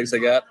Survivor legs I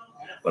got,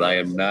 but I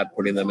am not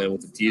putting them in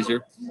with the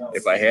teaser.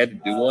 If I had to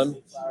do one,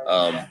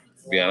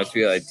 to be honest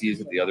with you, I'd tease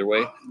it the other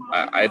way.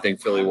 I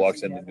think Philly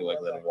walks into New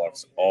England and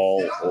walks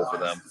all over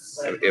them.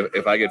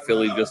 If I get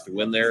Philly just to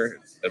win there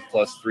at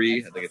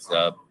 +3, I think it's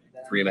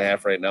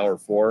 3.5 right now or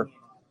 4.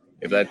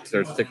 If that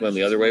starts tickling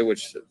the other way,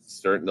 which it's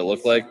starting to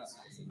look like,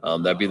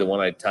 that'd be the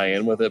one I'd tie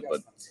in with it.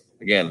 But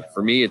again,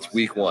 for me, it's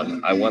week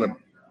 1. I want to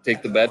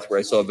take the bets where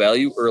I saw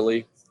value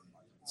early,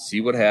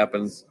 see what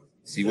happens,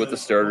 see what the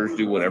starters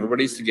do when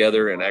everybody's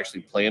together and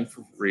actually playing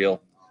for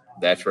real.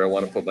 That's where I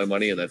want to put my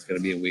money, and that's going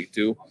to be in week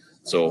 2.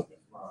 So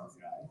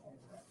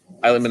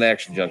I'm an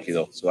action junkie,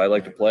 though, so I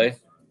like to play.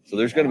 So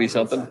there's going to be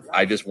something.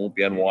 I just won't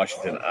be on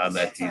Washington on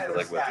that teaser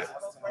like with you.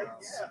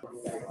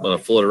 I'm going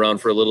to float around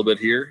for a little bit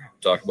here,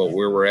 talk about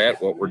where we're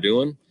at, what we're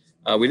doing.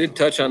 We did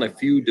touch on a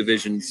few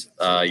divisions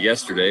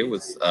yesterday,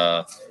 with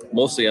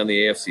mostly on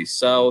the AFC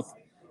South.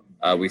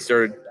 We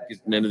started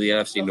getting into the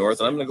NFC North,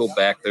 and I'm going to go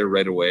back there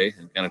right away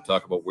and kind of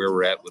talk about where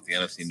we're at with the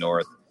NFC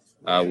North.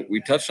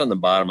 We touched on the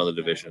bottom of the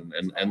division,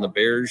 and the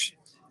Bears,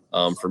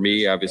 for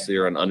me, obviously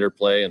are an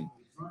underplay, and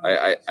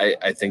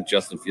I think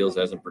Justin Fields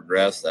hasn't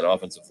progressed. That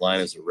offensive line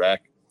is a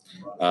wreck.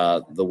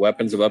 The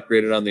weapons have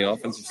upgraded on the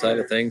offensive side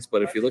of things,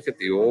 but if you look at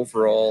the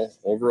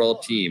overall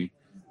team,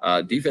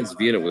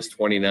 defensive unit was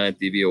 29th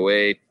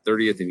DVOA,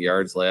 30th in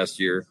yards last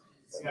year.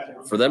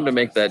 For them to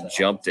make that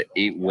jump to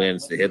 8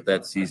 wins to hit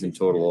that season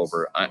total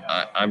over,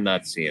 I'm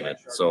not seeing it.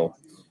 So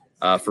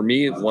for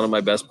me, one of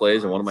my best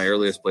plays and one of my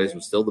earliest plays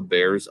was still the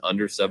Bears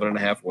under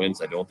 7.5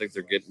 wins. I don't think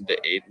they're getting to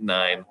 8 and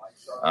 9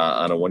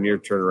 on a 1-year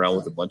turnaround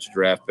with a bunch of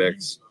draft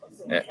picks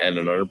and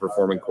an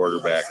underperforming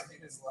quarterback.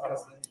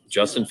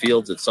 Justin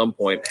Fields at some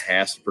point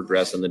has to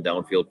progress in the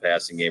downfield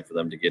passing game for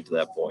them to get to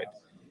that point.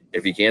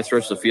 If he can't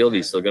stretch the field,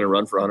 he's still going to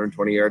run for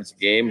 120 yards a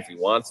game if he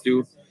wants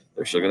to.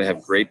 They're still going to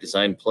have great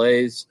design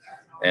plays,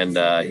 and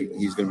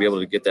he's going to be able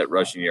to get that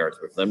rushing yards.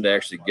 But for them to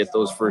actually get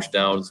those first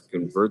downs,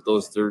 convert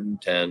those 3rd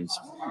and 10s,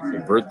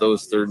 convert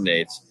those 3rd and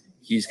 8s,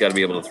 he's got to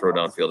be able to throw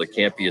downfield. It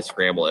can't be a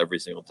scramble every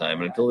single time.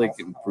 And until they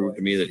can prove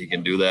to me that he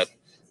can do that,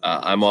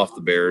 I'm off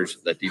the Bears.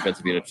 That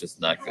defensive unit's just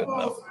not good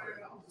enough.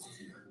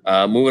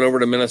 Moving over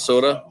to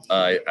Minnesota,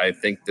 I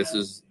think this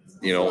is,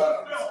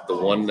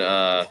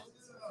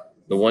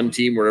 the one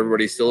team where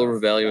everybody's still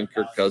overvaluing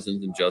Kirk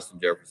Cousins and Justin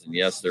Jefferson.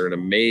 Yes, they're an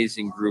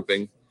amazing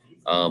grouping.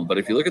 But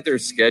if you look at their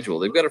schedule,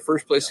 they've got a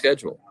first-place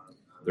schedule.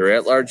 Their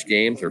at-large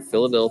games are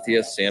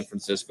Philadelphia, San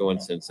Francisco,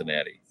 and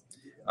Cincinnati.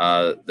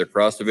 Their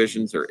cross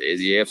divisions are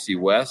the AFC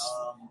West,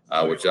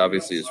 which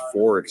obviously is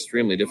 4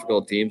 extremely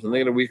difficult teams, and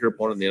they got a weaker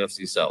opponent in the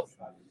NFC South.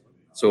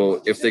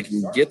 So if they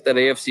can get that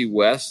AFC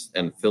West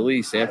and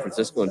Philly, San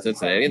Francisco, and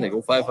Cincinnati, and they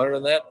go 500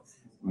 on that,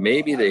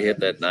 maybe they hit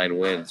that 9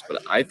 wins.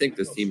 But I think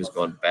this team has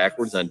gone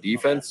backwards on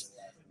defense.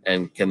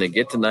 And can they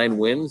get to 9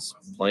 wins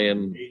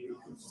playing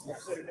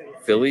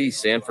Philly,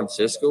 San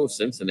Francisco,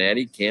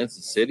 Cincinnati,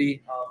 Kansas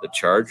City, the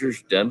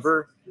Chargers,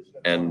 Denver,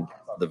 and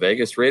The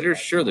Vegas Raiders,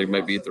 sure, they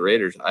might beat the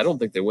Raiders. I don't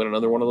think they win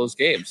another one of those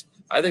games.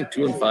 I think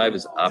 2-5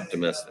 is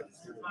optimistic.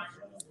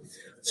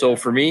 So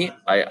for me,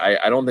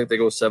 I don't think they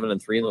go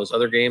 7-3 in those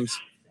other games.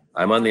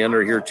 I'm on the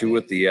under here too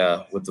with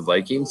the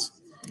Vikings.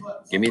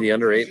 Give me the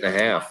under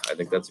 8.5. I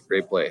think that's a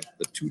great play.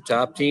 The two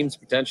top teams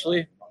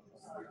potentially,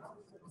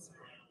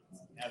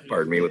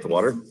 pardon me with the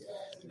water,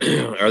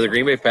 are the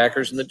Green Bay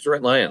Packers and the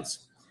Detroit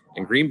Lions.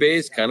 And Green Bay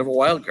is kind of a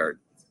wild card.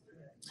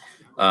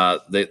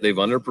 They've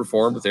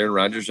underperformed with Aaron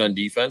Rodgers on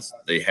defense.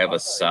 They have a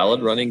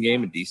solid running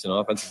game, a decent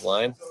offensive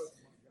line,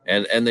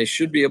 and they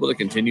should be able to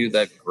continue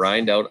that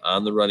grind out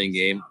on the running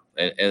game.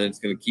 And it's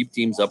going to keep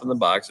teams up in the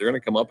box. They're going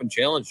to come up and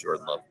challenge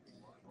Jordan Love.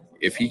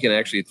 If he can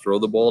actually throw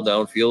the ball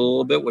downfield a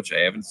little bit, which I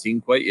haven't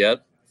seen quite yet,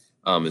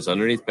 his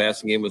underneath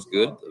passing game was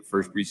good. The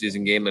first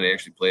preseason game that he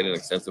actually played an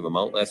extensive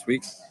amount last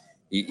week,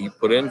 he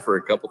put in for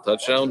a couple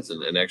touchdowns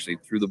and actually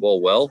threw the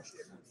ball well.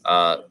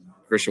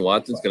 Christian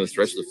Watson's going to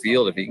stretch the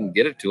field if he can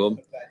get it to him.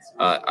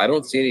 I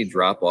don't see any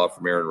drop off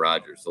from Aaron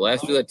Rodgers. So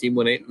last year that team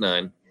went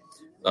 8-9.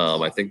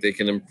 I think they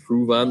can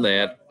improve on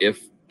that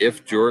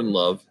if Jordan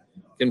Love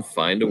can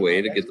find a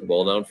way to get the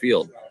ball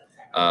downfield.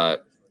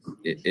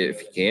 If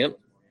he can't,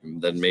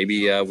 then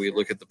maybe we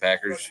look at the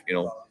Packers,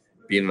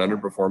 being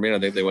underperforming. I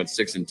think they went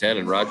 6-10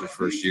 in Rodgers'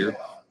 first year,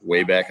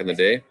 way back in the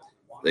day.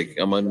 They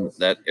come on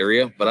that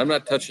area, but I'm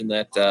not touching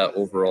that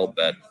overall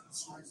bet.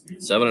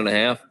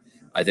 7.5.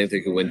 I think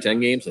they could win 10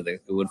 games. I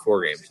think they could win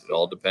 4 games. It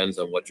all depends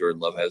on what Jordan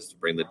Love has to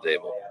bring to the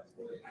table.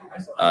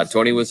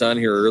 Tony was on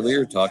here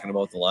earlier talking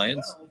about the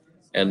Lions,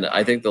 and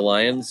I think the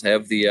Lions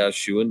have the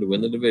shoe-in to win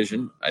the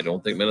division. I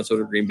don't think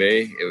Minnesota Green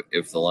Bay,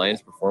 if the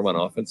Lions perform on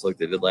offense like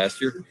they did last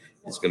year,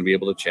 is going to be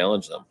able to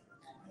challenge them.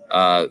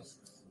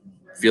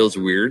 Feels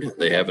weird.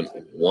 They haven't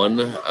won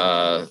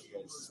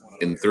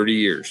in 30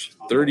 years.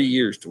 30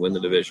 years to win the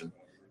division.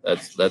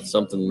 That's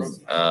something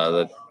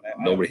that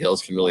nobody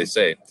else can really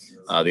say.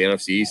 The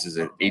NFC East is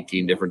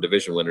 18 different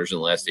division winners in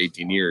the last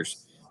 18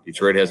 years.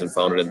 Detroit hasn't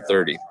found it in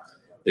 30.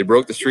 They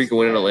broke the streak of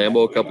winning at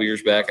Lambeau a couple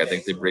years back. I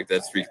think they break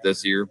that streak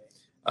this year.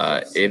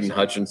 Aiden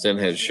Hutchinson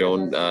has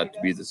shown to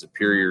be the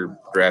superior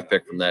draft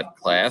pick from that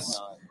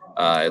class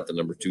at the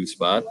number 2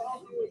 spot.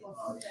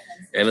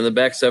 And in the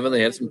back 7,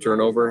 they had some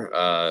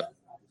turnover.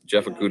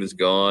 Jeff Okudah's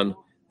gone.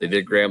 They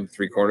did grab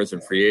 3 corners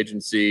in free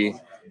agency.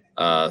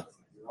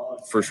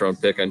 First-round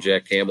pick on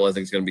Jack Campbell, I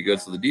think, is going to be good.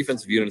 So the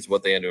defensive unit is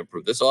what they had to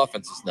improve. This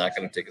offense is not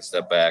going to take a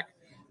step back,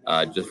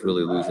 just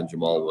really losing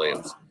Jamal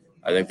Williams.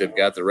 I think they've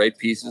got the right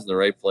pieces and the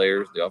right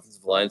players. The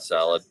offensive line's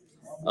solid.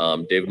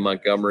 David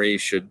Montgomery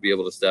should be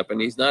able to step in.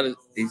 He's not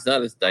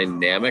as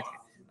dynamic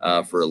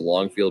for a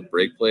long field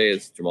break play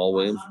as Jamal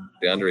Williams,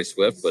 DeAndre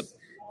Swift, but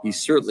he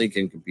certainly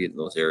can compete in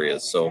those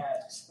areas. So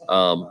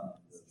I'm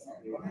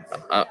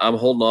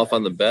holding off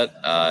on the bet,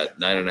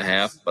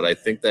 9.5, but I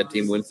think that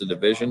team wins the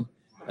division.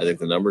 I think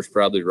the number's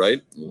probably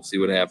right. We'll see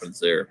what happens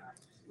there.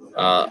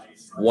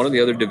 One of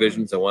the other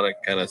divisions I want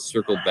to kind of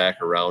circle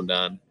back around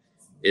on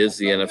is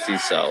the NFC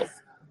South.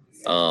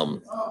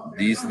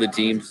 These are the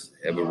teams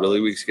have a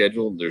really weak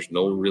schedule. There's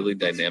no really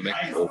dynamic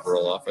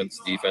overall offense,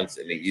 defense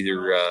in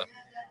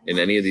in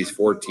any of these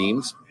 4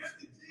 teams.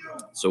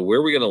 So where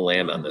are we going to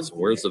land on this?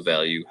 Where's the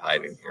value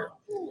hiding here?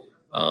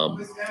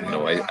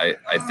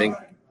 I think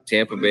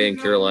Tampa Bay and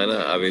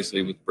Carolina,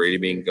 obviously with Brady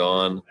being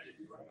gone,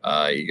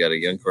 you got a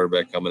young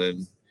quarterback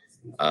coming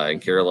in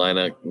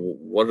Carolina.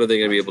 What are they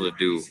going to be able to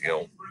do?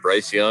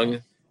 Bryce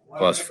Young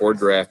cost 4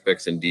 draft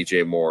picks and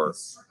DJ Moore.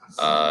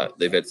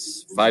 They've had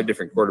 5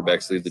 different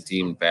quarterbacks leave the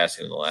team in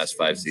passing in the last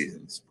 5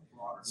 seasons.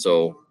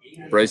 So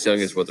Bryce Young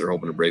is what they're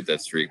hoping to break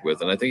that streak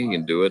with, and I think he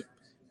can do it.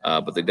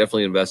 But they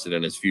definitely invested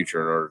in his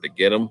future in order to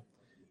get him.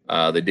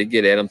 They did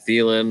get Adam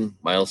Thielen,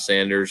 Miles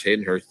Sanders,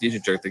 Hayden Hurst,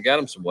 DJ Chark. They got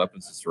him some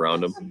weapons to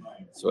surround him.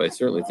 So I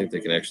certainly think they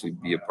can actually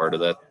be a part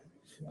of that.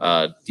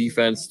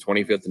 Defense,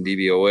 25th in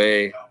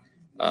DVOA.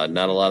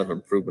 Not a lot of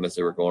improvement as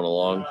they were going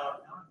along.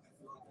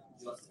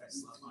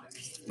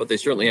 But they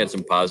certainly had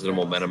some positive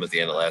momentum at the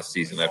end of last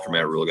season after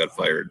Matt Rule got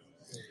fired.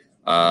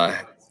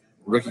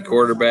 Rookie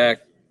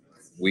quarterback,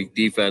 weak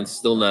defense,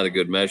 still not a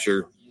good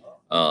measure.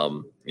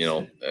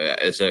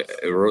 As I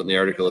wrote in the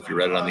article, if you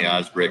read it on the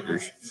Odds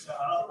Breakers,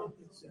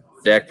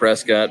 Dak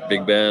Prescott,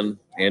 Big Ben,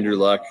 Andrew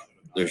Luck,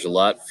 there's a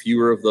lot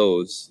fewer of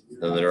those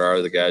than there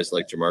are the guys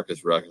like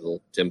Jamarcus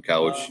Russell, Tim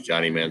Couch,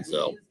 Johnny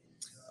Manziel.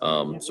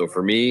 So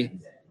for me,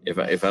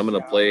 if I'm going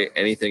to play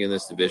anything in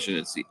this division,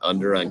 it's the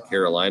under on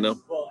Carolina.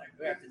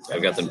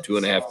 I've got them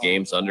 2.5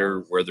 games under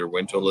where their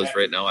win total is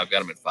right now. I've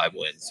got them at 5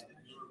 wins.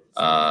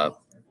 The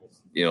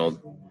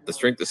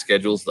strength of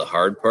schedule is the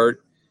hard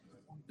part.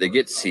 They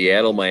get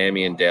Seattle,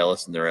 Miami, and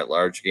Dallas in their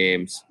at-large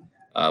games,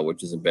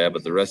 which isn't bad,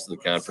 but the rest of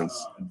the conference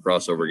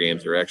crossover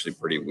games are actually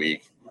pretty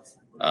weak.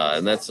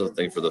 And that's the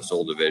thing for this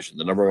whole division.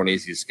 The number 1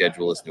 easiest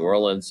schedule is New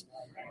Orleans.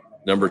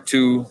 Number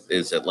 2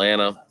 is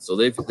Atlanta. So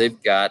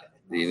they've got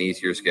an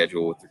easier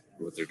schedule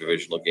with their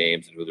divisional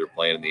games and who they're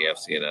playing in the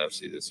FC and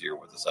NFC this year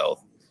with the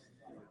South.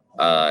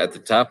 At the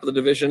top of the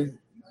division,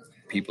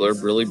 people are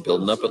really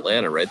building up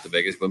Atlanta, right? The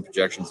Vegas win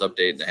projections up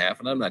to 8.5,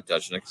 and I'm not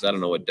touching it because I don't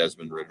know what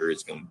Desmond Ridder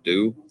is going to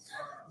do.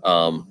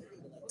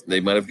 They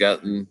might have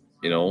gotten,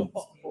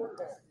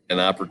 an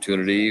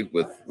opportunity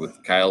with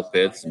Kyle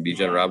Pitts and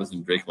Bijan Robinson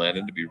and Drake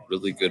Landon to be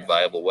really good,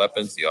 viable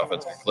weapons. The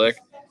offense can click.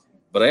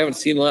 But I haven't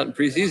seen a lot in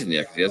preseason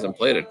yet because he hasn't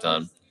played a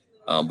ton.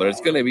 But it's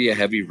going to be a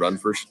heavy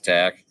run-first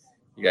attack.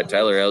 You got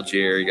Tyler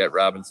Algier, you got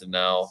Robinson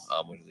now,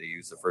 which they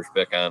used the first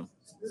pick on.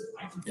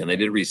 And they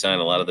did re-sign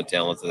a lot of the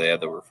talents that they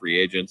had that were free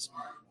agents.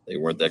 They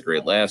weren't that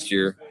great last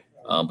year.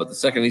 But the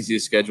second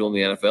easiest schedule in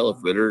the NFL,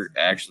 if Ritter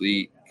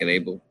actually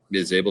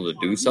is able to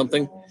do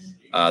something,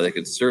 they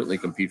could certainly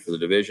compete for the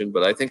division.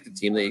 But I think the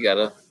team that you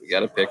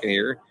gotta pick in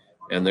here,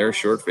 and they're a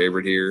short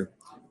favorite here,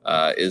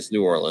 is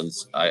New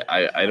Orleans.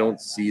 I don't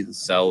see the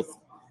South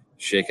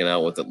shaking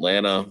out with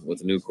Atlanta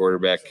with a new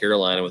quarterback,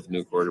 Carolina with a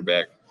new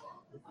quarterback,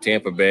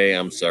 Tampa Bay.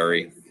 I'm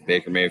sorry,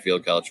 Baker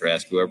Mayfield, Kyle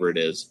Trask, whoever it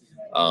is.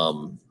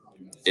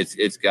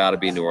 It's got to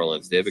be New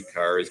Orleans. David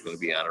Carr is going to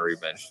be on a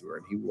revenge tour,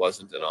 and he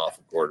wasn't an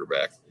awful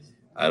quarterback.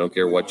 I don't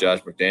care what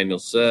Josh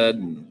McDaniels said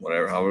and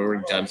however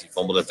many times he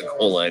fumbled at the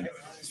goal line,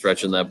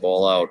 stretching that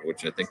ball out,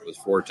 which I think was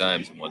 4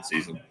 times in one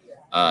season.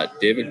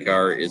 David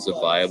Carr is a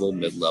viable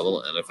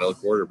mid-level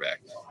NFL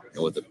quarterback,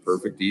 and with a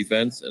perfect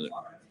defense,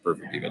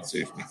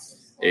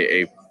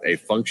 a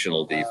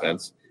functional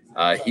defense,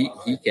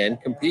 he can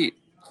compete.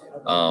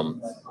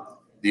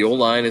 The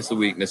O-line is the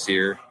weakness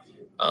here.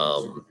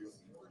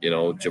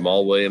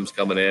 Jamal Williams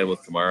coming in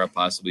with Kamara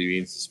possibly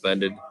being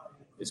suspended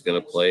is going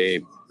to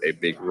play a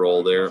big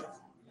role there.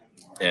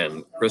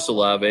 And Chris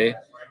Olave,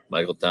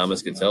 Michael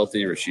Thomas gets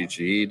healthy, Rashid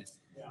Shaheed.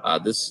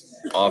 This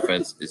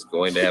offense is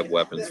going to have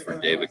weapons for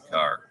David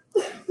Carr.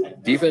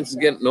 Defense is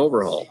getting an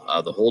overhaul.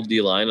 The whole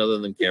D-line, other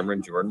than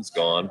Cameron Jordan's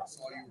gone.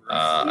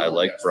 I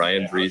like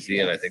Brian Breezy,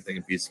 and I think they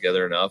can piece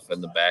together enough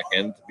in the back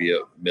end to be a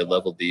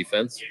mid-level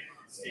defense.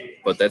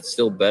 But that's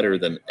still better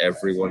than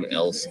everyone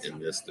else in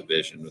this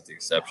division, with the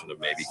exception of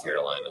maybe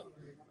Carolina.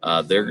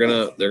 They're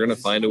gonna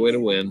find a way to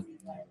win,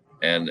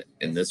 and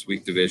in this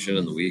week division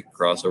and the week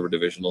crossover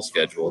divisional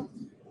schedule,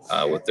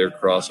 with their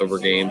crossover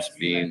games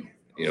being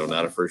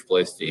not a first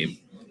place team,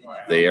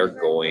 they are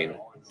going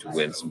to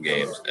win some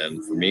games.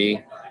 And for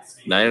me,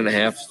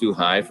 9.5 is too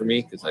high for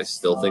me because I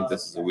still think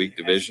this is a weak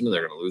division and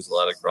they're going to lose a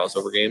lot of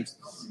crossover games.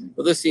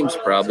 But this team's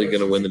probably going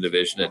to win the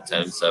division at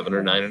 10-7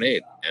 or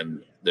 9-8,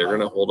 and they're going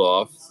to hold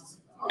off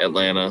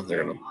Atlanta.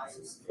 They're going to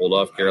hold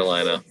off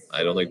Carolina.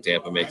 I don't think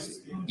Tampa makes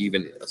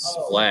even a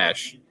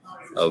splash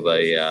of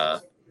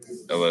a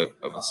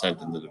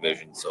ascent in the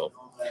division. So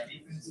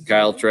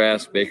Kyle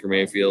Trask, Baker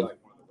Mayfield,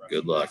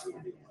 good luck.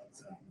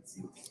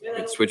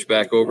 Let's switch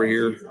back over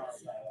here.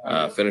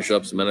 Finish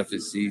up some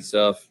NFC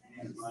stuff.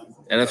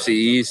 NFC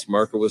East,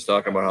 Marco was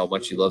talking about how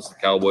much he loves the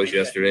Cowboys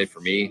yesterday. For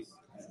me,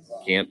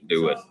 can't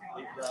do it.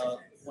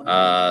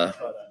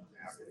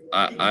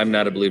 I'm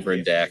not a believer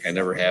in Dak. I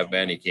never have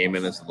been. He came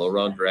in as a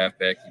low-round draft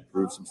pick. He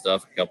proved some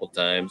stuff a couple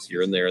times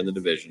here and there in the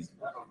division.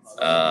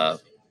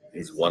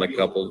 He's won a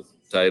couple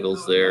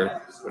titles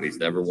there, but he's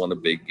never won a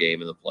big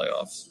game in the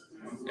playoffs.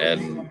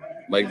 And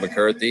Mike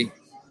McCarthy,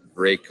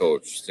 great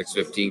coach,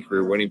 615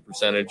 career winning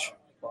percentage.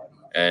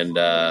 And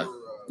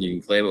you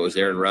can claim it was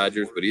Aaron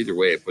Rodgers, but either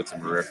way, it puts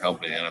him in a rare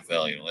company in the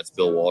NFL. That's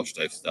Bill Walsh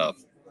type stuff.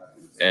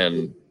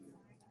 And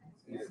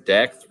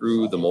Dak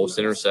threw the most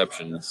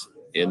interceptions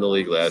in the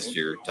league last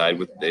year, tied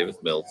with Davis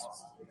Mills.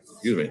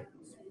 Excuse me.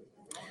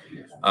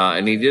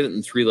 And he did it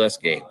in 3 less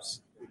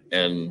games.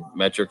 And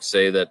metrics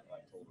say that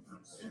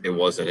it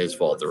wasn't his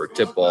fault. There were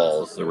tip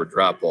balls. There were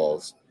drop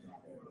balls.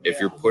 If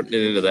you're putting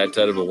it into that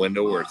type of a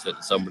window where it's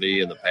hitting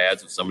somebody in the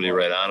pads with somebody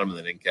right on them and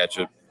they didn't catch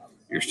it,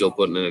 you're still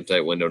putting in a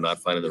tight window, not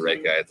finding the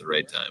right guy at the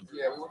right time.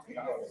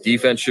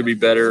 Defense should be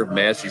better.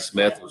 Massey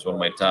Smith was one of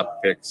my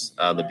top picks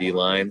on the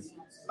D-line.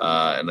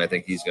 And I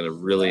think he's going to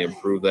really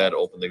improve that,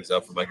 open things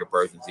up for Micah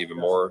Parsons even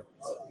more.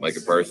 Micah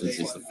Parsons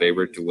is the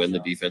favorite to win the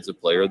Defensive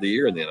Player of the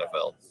Year in the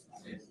NFL.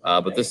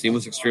 But this team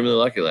was extremely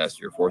lucky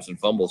last year, forcing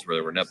fumbles where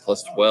they were net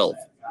plus 12.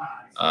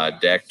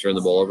 Dak turned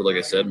the ball over, like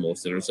I said,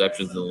 most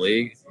interceptions in the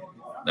league.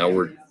 Now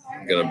we're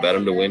going to bet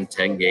him to win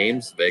 10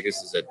 games.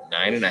 Vegas is at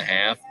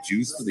 9.5.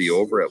 Juice to the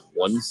over at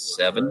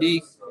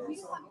 170.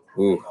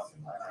 Ooh.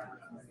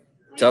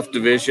 Tough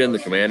division. The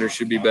Commanders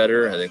should be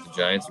better. I think the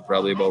Giants are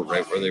probably about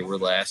right where they were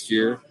last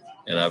year.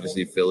 And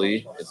obviously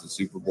Philly is a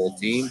Super Bowl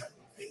team.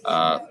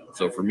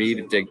 So for me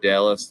to take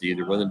Dallas to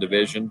either win the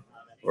division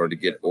or to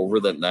get over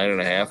that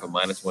 9.5 at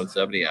minus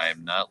 170, I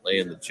am not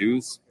laying the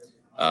juice.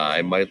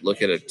 I might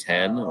look at a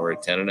 10 or a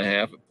 10.5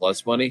 at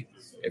plus money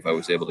if I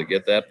was able to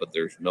get that, but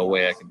there's no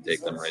way I can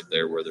take them right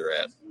there where they're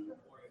at.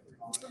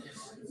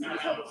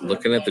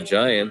 Looking at the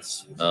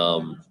Giants,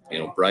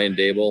 Brian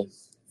Dable,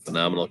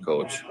 phenomenal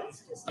coach.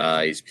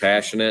 He's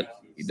passionate.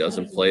 He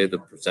doesn't play the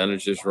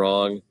percentages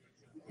wrong.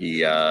 He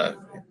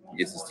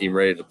gets his team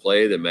ready to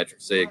play. The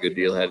metrics say a good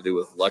deal had to do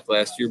with luck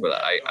last year, but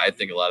I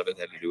think a lot of it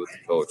had to do with the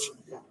coach.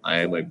 I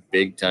am a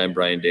big-time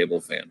Brian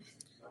Dable fan.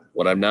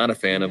 What I'm not a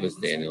fan of is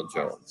Daniel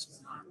Jones.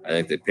 I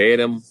think they paid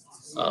him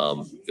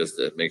just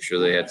to make sure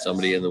they had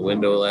somebody in the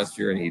window last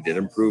year, and he did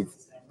improve,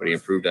 but he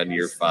improved on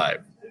year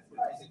 5.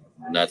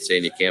 I'm not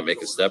saying you can't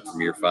make a step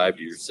from year 5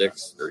 to year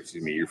 6, or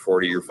excuse me, year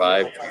 4 to year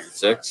 5 to year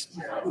 6,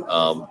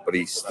 but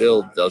he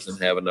still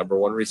doesn't have a number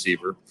one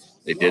receiver.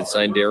 They did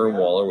sign Darren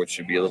Waller, which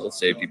should be a little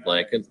safety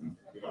blanket.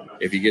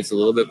 If he gets a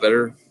little bit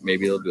better,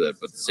 maybe he'll do that.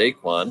 But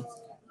Saquon,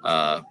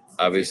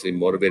 obviously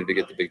motivated to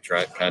get the big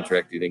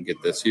contract he didn't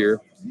get this year.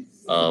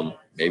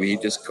 Maybe he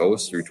just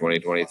coasts through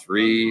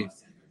 2023.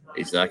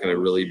 He's not going to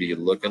really be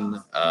looking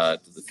to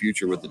the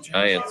future with the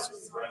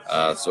Giants.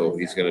 So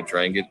he's going to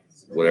try and get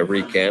whatever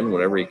he can,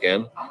 whenever he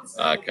can.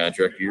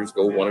 Contract years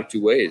go one or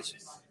two ways.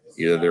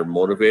 Either they're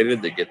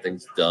motivated, they get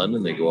things done,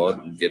 and they go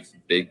out and get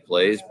big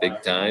plays,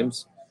 big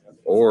times,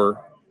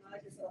 or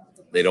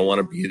they don't want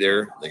to be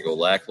there. They go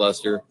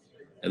lackluster,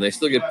 and they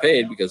still get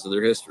paid because of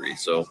their history.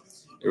 So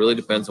it really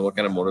depends on what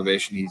kind of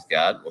motivation he's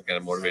got, what kind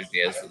of motivation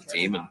he has for the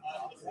team. And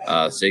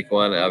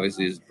Saquon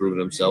obviously has proven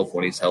himself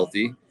when he's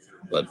healthy.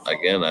 But,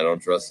 again, I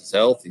don't trust his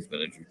health. He's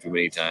been injured too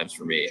many times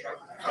for me.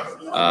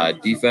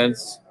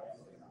 Defense,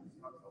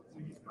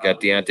 got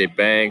Deonte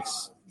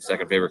Banks,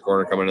 second favorite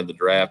corner coming in the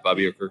draft.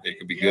 Bobby Okereke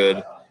could be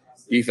good.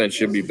 Defense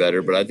should be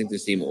better, but I think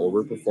this team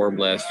overperformed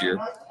last year.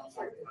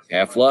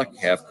 Half luck,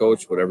 half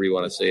coach, whatever you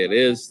want to say it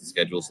is. The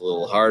schedule's a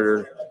little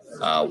harder.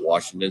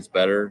 Washington's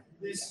better.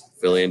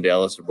 Philly and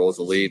Dallas are both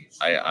elite.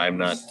 I'm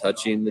not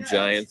touching the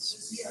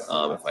Giants.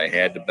 If I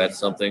had to bet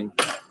something,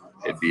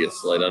 it'd be a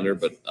slight under,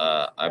 but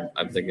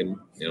I'm thinking,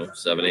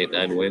 7, 8,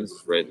 9 wins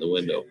is right in the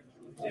window.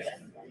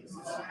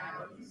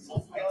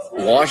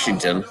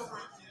 Washington,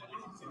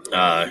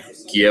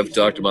 Kiev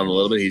talked about him a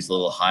little bit. He's a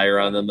little higher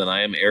on them than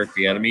I am. Eric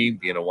Bieniemy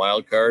being a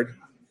wild card.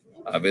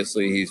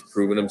 Obviously, he's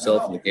proven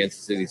himself in the Kansas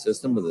City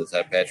system, whether it's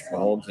that Patrick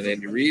Mahomes and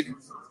Andy Reid,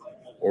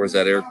 or is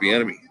that Eric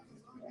Bieniemy?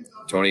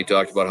 Tony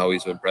talked about how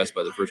he's been impressed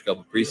by the first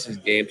couple of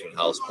preseason games when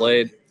House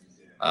played.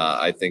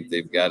 I think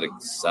they've got a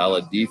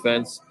solid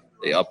defense.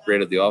 They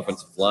upgraded the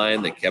offensive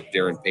line. They kept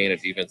Darren Payne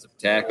at defensive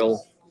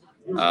tackle.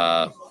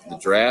 The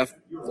draft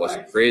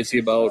wasn't crazy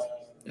about.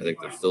 I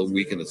think they're still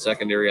weak in the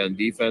secondary on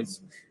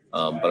defense.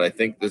 But I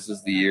think this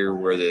is the year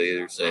where they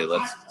either say,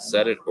 let's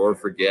set it or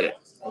forget it.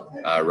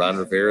 Ron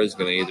Rivera is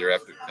going to either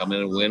have to come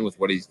in and win with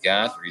what he's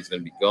got, or he's going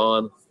to be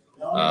gone.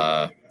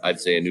 I'd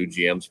say a new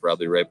GM's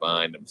probably right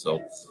behind him.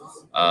 So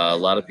a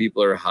lot of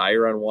people are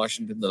higher on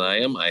Washington than I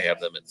am. I have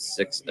them at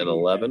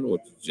 6-11,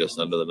 which is just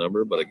under the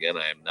number. But again,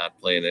 I am not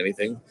playing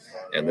anything.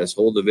 And this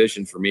whole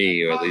division for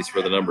me, or at least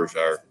where the numbers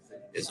are,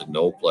 is a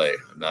no play.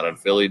 I'm not on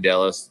Philly,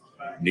 Dallas,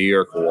 New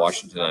York, or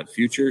Washington on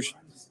futures.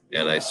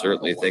 And I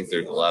certainly think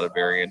there's a lot of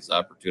variance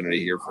opportunity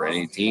here for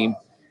any team.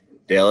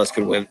 Dallas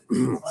could win.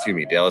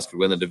 Dallas could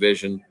win the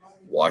division.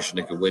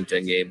 Washington could win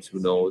 10 games. Who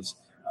knows?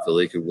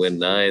 Philly could win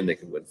 9. They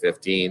could win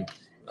 15.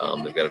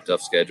 They've got a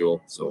tough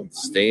schedule. So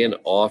staying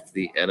off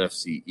the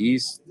NFC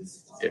East,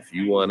 if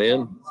you want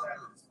in,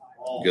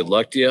 good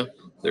luck to you.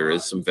 There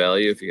is some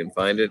value if you can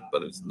find it,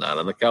 but it's not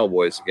on the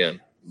Cowboys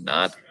again.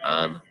 Not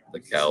on the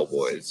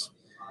Cowboys.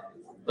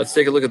 Let's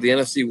take a look at the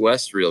NFC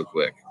West real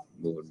quick.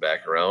 Moving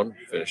back around,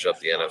 finish up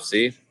the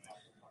NFC.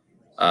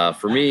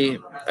 For me,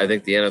 I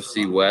think the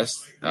NFC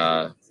West,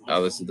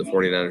 obviously the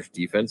 49ers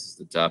defense is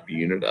the top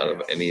unit out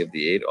of any of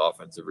the 8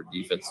 offensive or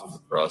defensive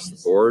across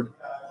the board.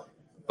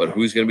 But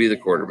who's going to be the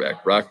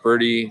quarterback? Brock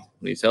Purdy,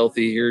 when he's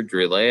healthy here,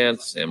 Trey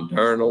Lance, Sam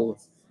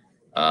Darnold.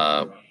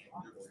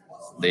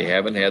 They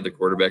haven't had the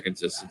quarterback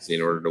consistency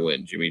in order to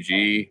win. Jimmy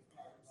G,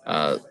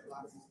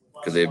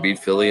 could they beat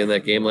Philly in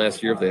that game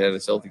last year if they had a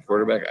healthy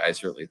quarterback? I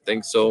certainly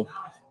think so.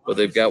 But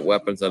they've got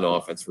weapons on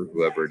offense for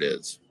whoever it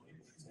is.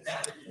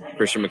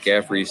 Christian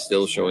McCaffrey is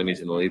still showing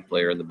he's an elite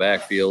player in the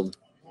backfield.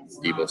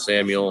 Deebo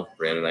Samuel,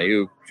 Brandon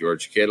Ayuk,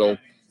 George Kittle.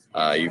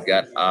 You've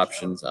got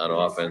options on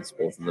offense,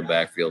 both in the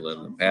backfield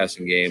and in the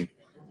passing game.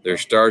 They're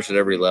stars at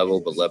every level,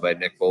 but led by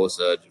Nick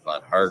Bosa,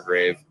 Javon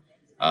Hargrave.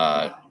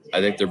 I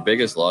think their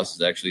biggest loss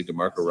is actually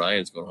DeMarco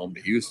Ryans going home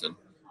to Houston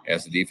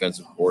as the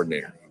defensive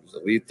coordinator. He was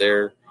elite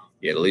there.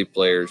 He had elite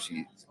players.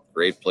 He's a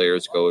great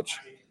players coach.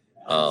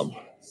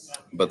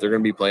 But they're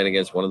going to be playing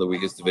against one of the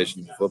weakest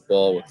divisions of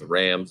football with the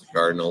Rams, the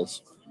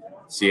Cardinals.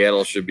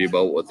 Seattle should be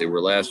about what they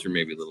were last year,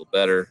 maybe a little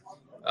better.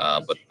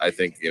 But I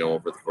think,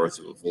 over the course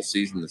of a full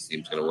season, this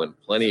team's going to win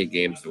plenty of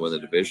games to win the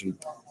division.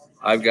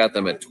 I've got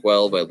them at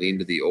 12. I lean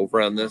to the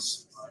over on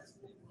this.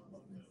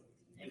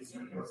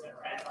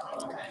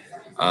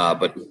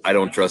 But I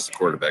don't trust the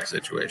quarterback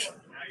situation.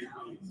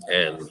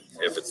 And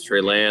if it's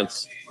Trey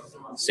Lance,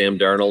 Sam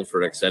Darnold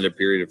for an extended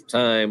period of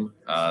time,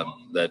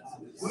 that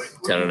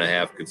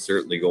 10.5 could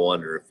certainly go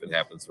under if it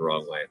happens the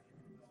wrong way.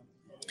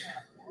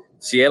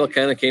 Seattle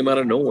kind of came out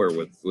of nowhere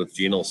with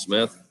Geno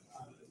Smith.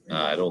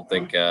 I don't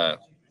think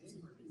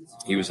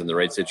he was in the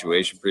right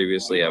situation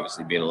previously,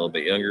 obviously being a little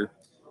bit younger.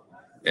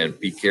 And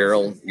Pete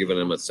Carroll, giving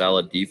him a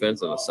solid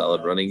defense and a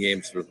solid running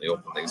game, certainly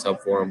opened things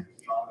up for him.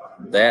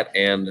 That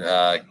and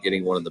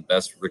getting one of the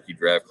best rookie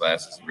draft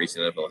classes in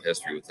recent NFL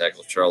history with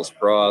tackle Charles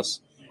Cross,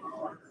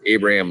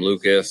 Abraham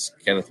Lucas,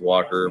 Kenneth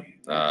Walker,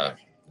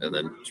 and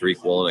then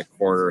Tariq Woolen at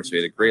corner. So he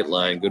had a great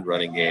line, good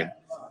running game,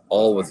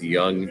 all with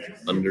young,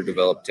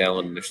 underdeveloped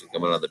talent initially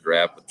coming out of the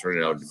draft, but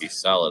turning out to be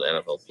solid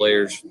NFL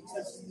players.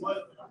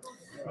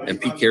 And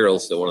Pete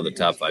Carroll's still one of the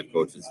top 5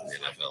 coaches in the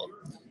NFL.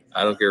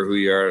 I don't care who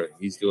you are.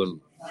 He's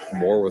doing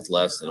more with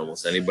less than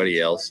almost anybody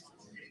else.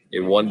 He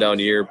had one down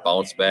year,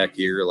 bounce back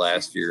year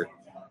last year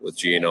with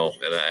Geno,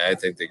 and I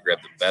think they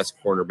grabbed the best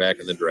cornerback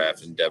in the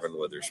draft in Devin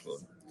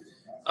Witherspoon.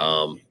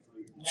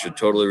 Should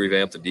totally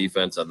revamp the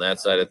defense on that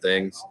side of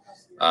things.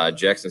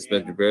 Jackson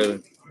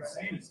Smith-Njigba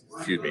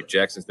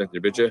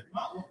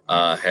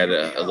had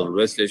a little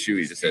wrist issue.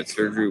 He just had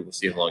surgery. We'll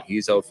see how long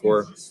he's out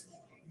for.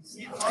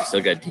 He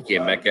still got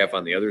DK Metcalf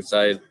on the other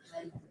side.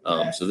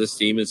 So this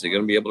team is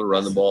going to be able to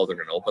run the ball. They're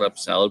going to open up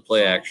solid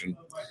play action,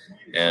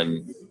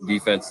 and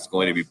defense is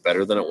going to be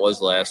better than it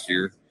was last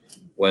year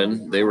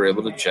when they were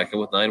able to check in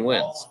with 9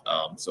 wins.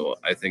 So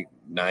I think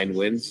 9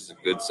 wins is a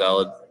good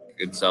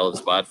solid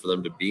spot for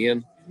them to be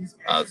in.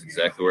 That's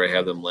exactly where I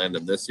have them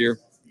landing this year.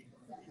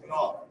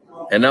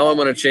 And now I'm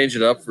going to change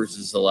it up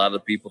versus a lot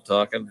of people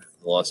talking.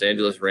 The Los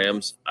Angeles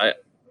Rams.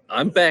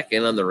 I'm back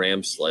in on the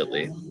Rams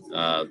slightly.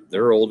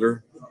 They're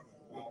older.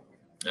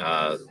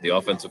 The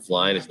offensive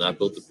line is not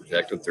built to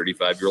protect a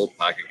 35-year-old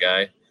pocket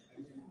guy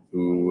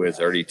who has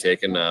already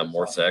taken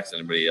more sacks than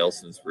anybody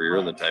else in his career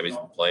in the time he's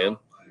been playing.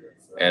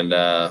 And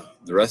the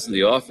rest of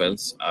the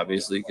offense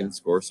obviously can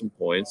score some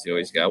points.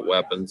 He's got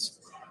weapons.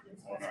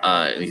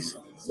 And he's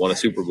won a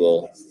Super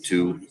Bowl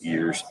 2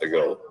 years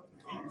ago.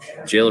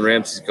 Jalen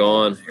Ramsey's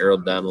gone.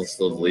 Harold Donald's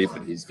still in the lead,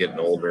 but he's getting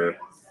older.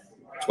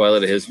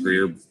 Twilight of his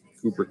career,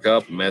 Cooper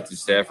Kupp and Matthew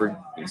Stafford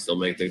can still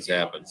make things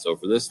happen. So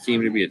for this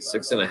team to be at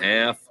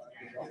 6.5,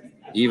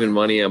 even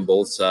money on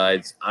both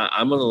sides,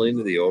 I'm going to lean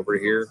to the over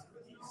here.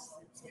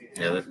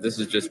 And this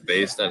is just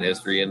based on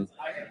history. And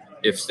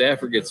if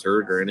Stafford gets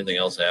hurt or anything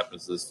else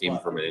happens to this team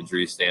from an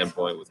injury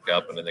standpoint with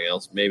Kupp and anything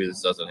else, maybe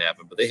this doesn't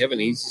happen. But they have an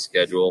easy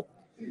schedule.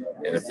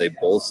 And if they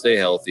both stay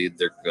healthy,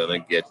 they're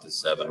going to get to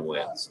 7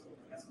 wins.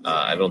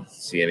 I don't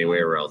see any way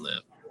around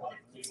that.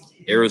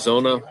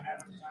 Arizona,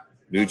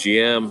 new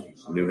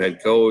GM, new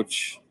head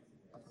coach.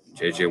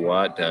 J.J.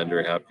 Watt,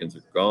 DeAndre Hopkins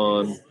are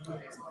gone.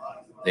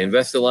 They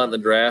invested a lot in the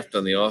draft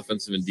on the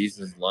offensive and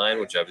defensive line,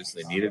 which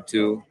obviously needed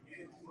to.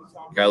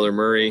 Kyler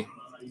Murray,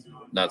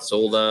 not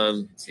sold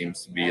on.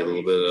 Seems to be a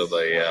little bit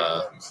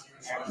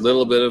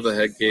of a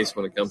head case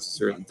when it comes to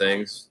certain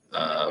things.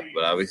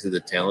 But obviously the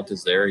talent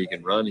is there. He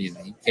can run. He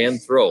can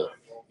throw.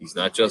 He's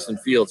not Justin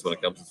Fields when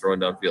it comes to throwing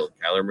downfield.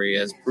 Kyler Murray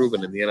has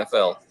proven in the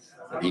NFL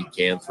that he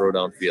can throw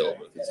downfield.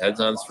 If his head's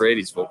on straight,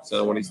 he's focused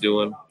on what he's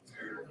doing,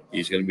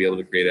 he's going to be able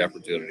to create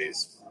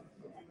opportunities.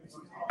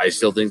 I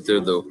still think they're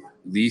the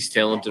least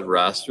talented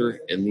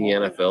roster in the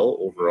NFL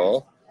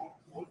overall.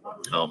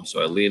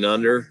 So I lean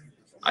under.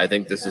 I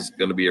think this is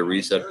going to be a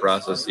reset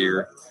process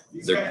here.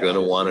 They're going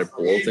to want to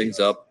blow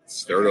things up,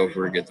 start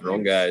over, get their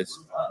own guys.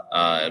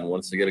 And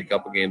once they get a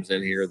couple games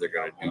in here, they're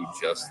going to do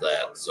just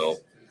that. So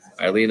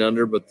I lean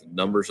under, but the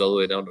number's all the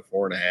way down to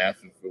 4.5.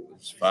 If it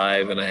was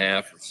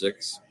 5.5 or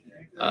 6,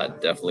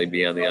 definitely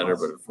be on the under.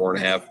 But at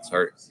 4.5, it's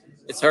hard.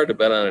 It's hard to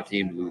bet on a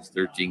team to lose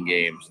 13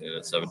 games in a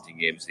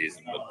 17-game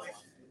season.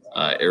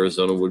 But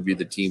Arizona would be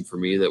the team for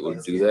me that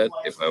would do that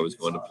if I was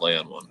going to play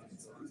on one.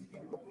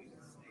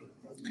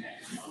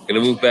 Going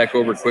to move back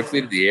over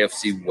quickly to the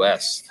AFC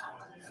West.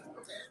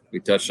 We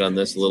touched on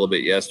this a little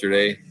bit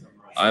yesterday.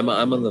 I'm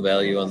on the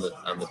value on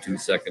the 2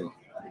 second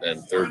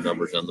and third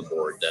numbers on the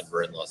board,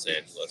 Denver and Los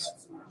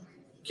Angeles.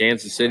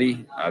 Kansas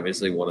City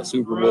obviously won a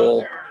Super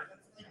Bowl.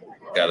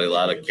 Got a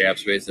lot of cap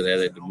space that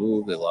had to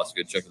move. They lost a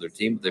good chunk of their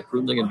team, but they've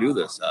proven they can do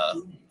this.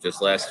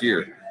 Just last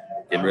year,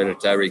 getting rid of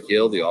Tyreek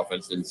Hill, the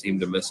offense didn't seem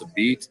to miss a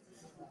beat.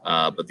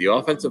 But the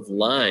offensive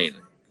line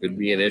could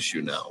be an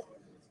issue now.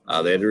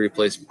 They had to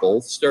replace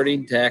both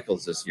starting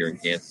tackles this year in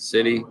Kansas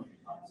City.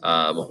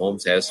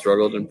 Mahomes has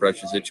struggled in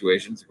pressure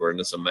situations, according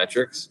to some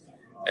metrics.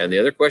 And the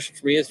other question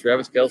for me is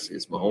Travis Kelce.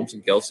 Is Mahomes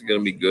and Kelce going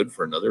to be good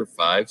for another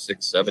 5,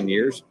 6, 7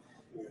 years?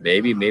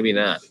 Maybe, maybe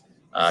not.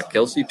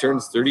 Kelce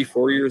turns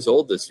 34 years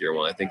old this year.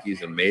 Well, I think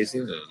he's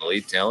amazing and an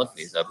elite talent.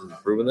 He's obviously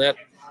proven that.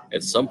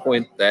 At some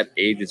point, that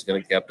age is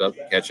going to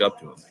catch up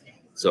to him.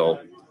 So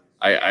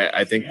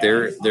I think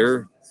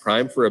they're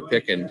primed for a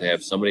pick and to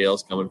have somebody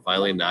else come and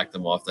finally knock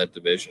them off that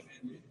division.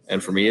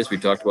 And for me, as we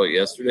talked about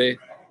yesterday,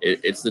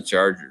 it's the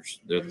Chargers.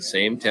 They're the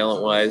same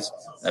talent-wise.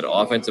 That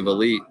offensive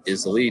elite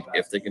is elite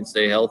if they can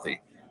stay healthy.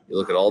 You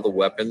look at all the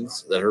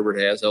weapons that Herbert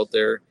has out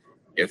there,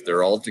 if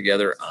they're all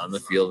together on the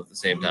field at the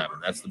same time.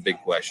 And that's the big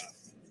question.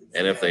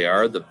 And if they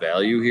are, the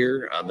value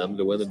here on them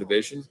to win the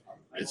division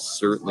is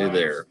certainly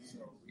there.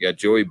 You got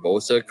Joey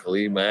Bosa,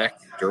 Khalil Mack,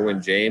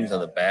 Derwin James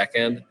on the back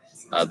end.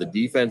 The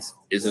defense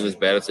isn't as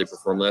bad as they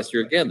performed last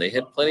year. Again, they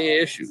had plenty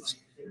of issues.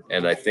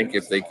 And I think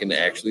if they can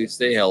actually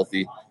stay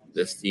healthy,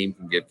 this team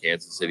can give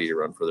Kansas City a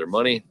run for their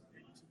money.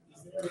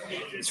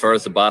 As far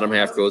as the bottom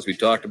half goes, we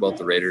talked about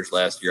the Raiders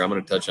last year. I'm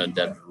going to touch on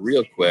Denver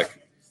real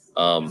quick.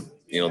 The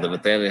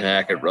Nathaniel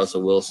Hackett,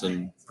 Russell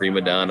Wilson,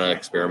 prima donna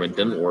experiment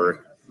didn't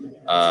work.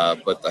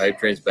 But the hype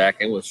train's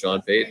back in with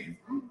Sean Payton.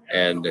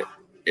 And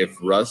if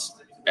Russ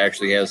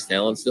actually has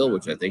talent still,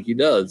 which I think he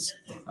does,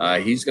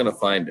 he's going to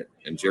find it.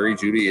 And Jerry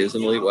Jeudy is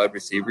an elite wide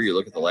receiver. You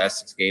look at the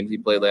last 6 games he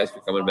played last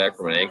year coming back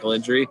from an ankle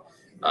injury.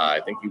 I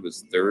think he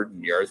was third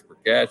in yards per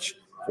catch,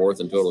 fourth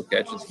in total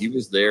catches. He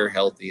was there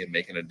healthy and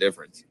making a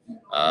difference.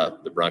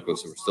 The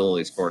Broncos were still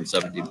only scoring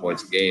 17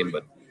 points a game,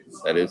 but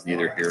that is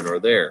neither here nor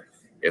there.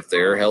 If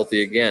they're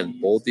healthy again,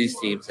 both these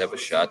teams have a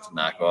shot to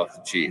knock off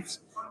the Chiefs.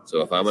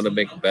 So if I'm going to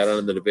make a bet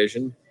on the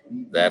division,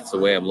 that's the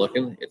way I'm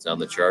looking. It's on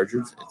the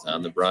Chargers. It's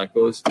on the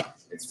Broncos.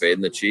 It's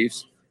fading the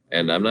Chiefs.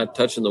 And I'm not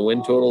touching the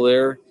win total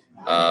there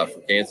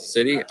for Kansas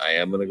City. I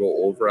am going to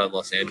go over on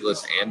Los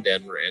Angeles and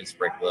Denver and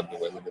sprinkle them to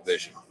win the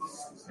division.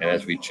 And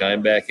as we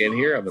chime back in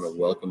here, I'm going to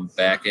welcome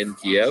back in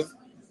Kiev.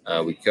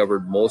 We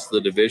covered most of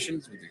the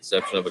divisions with the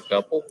exception of a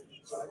couple.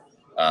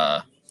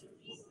 I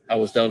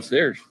was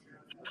downstairs.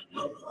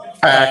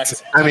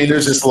 Packed. I mean,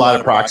 there's just a lot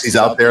of proxies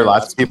out there.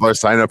 Lots of people are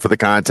signing up for the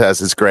contest.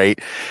 It's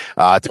great.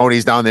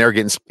 Tony's down there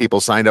getting some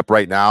people signed up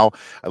right now.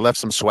 I left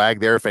some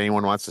swag there if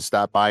anyone wants to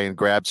stop by and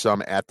grab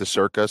some at the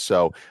Circa.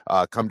 So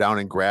come down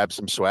and grab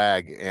some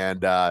swag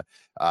and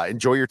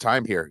enjoy your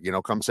time here. You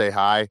know, come say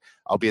hi.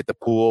 I'll be at the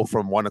pool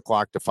from 1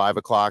 o'clock to 5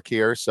 o'clock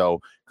here.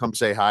 So come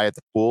say hi at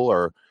the pool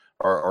or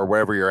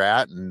wherever you're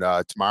at. And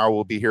tomorrow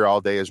we'll be here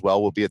all day as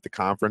well. We'll be at the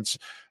conference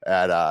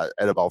at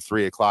about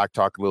 3 o'clock,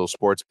 talking a little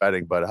sports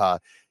betting.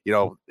 But, you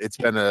know, it's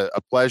been a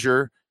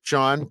pleasure,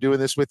 Sean, doing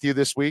this with you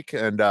this week.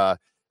 And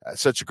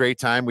such a great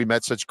time. We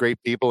met such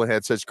great people and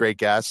had such great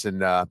guests.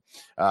 And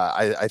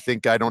I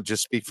think I don't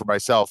just speak for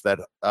myself that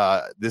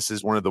this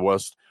is one of the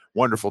most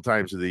wonderful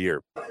times of the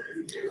year.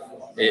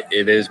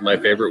 It is my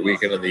favorite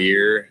weekend of the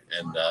year,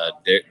 and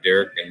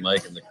Derek and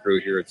Mike and the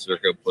crew here at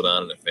Circa put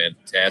on a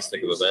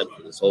fantastic event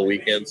for this whole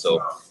weekend.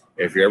 So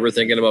if you're ever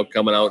thinking about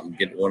coming out and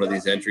getting one of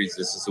these entries,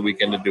 this is the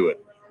weekend to do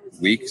it.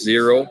 Week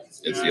 0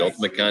 is the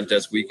ultimate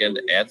contest weekend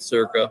at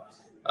Circa.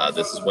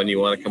 This is when you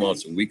want to come out.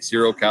 So week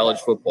 0 college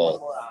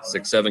football,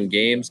 6-7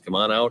 games. Come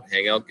on out,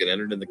 hang out, get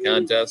entered in the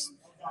contest,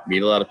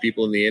 meet a lot of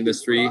people in the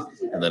industry,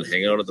 and then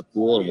hang out at the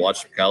pool and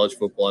watch college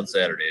football on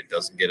Saturday. It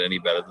doesn't get any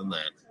better than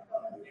that.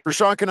 For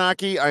Sean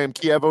Kanaki, I am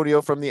Kiev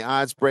O'Neill from the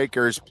Odds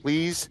Breakers.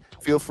 Please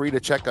feel free to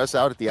check us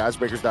out at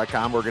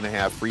theoddsbreakers.com. We're going to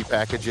have free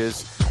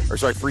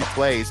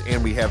plays,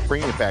 and we have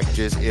premium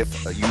packages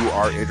if you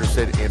are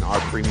interested in our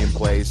premium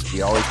plays.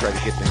 We always try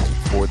to get things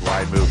before the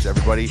line moves.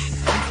 Everybody,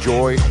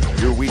 enjoy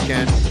your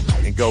weekend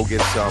and go get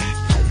some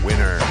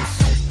winners.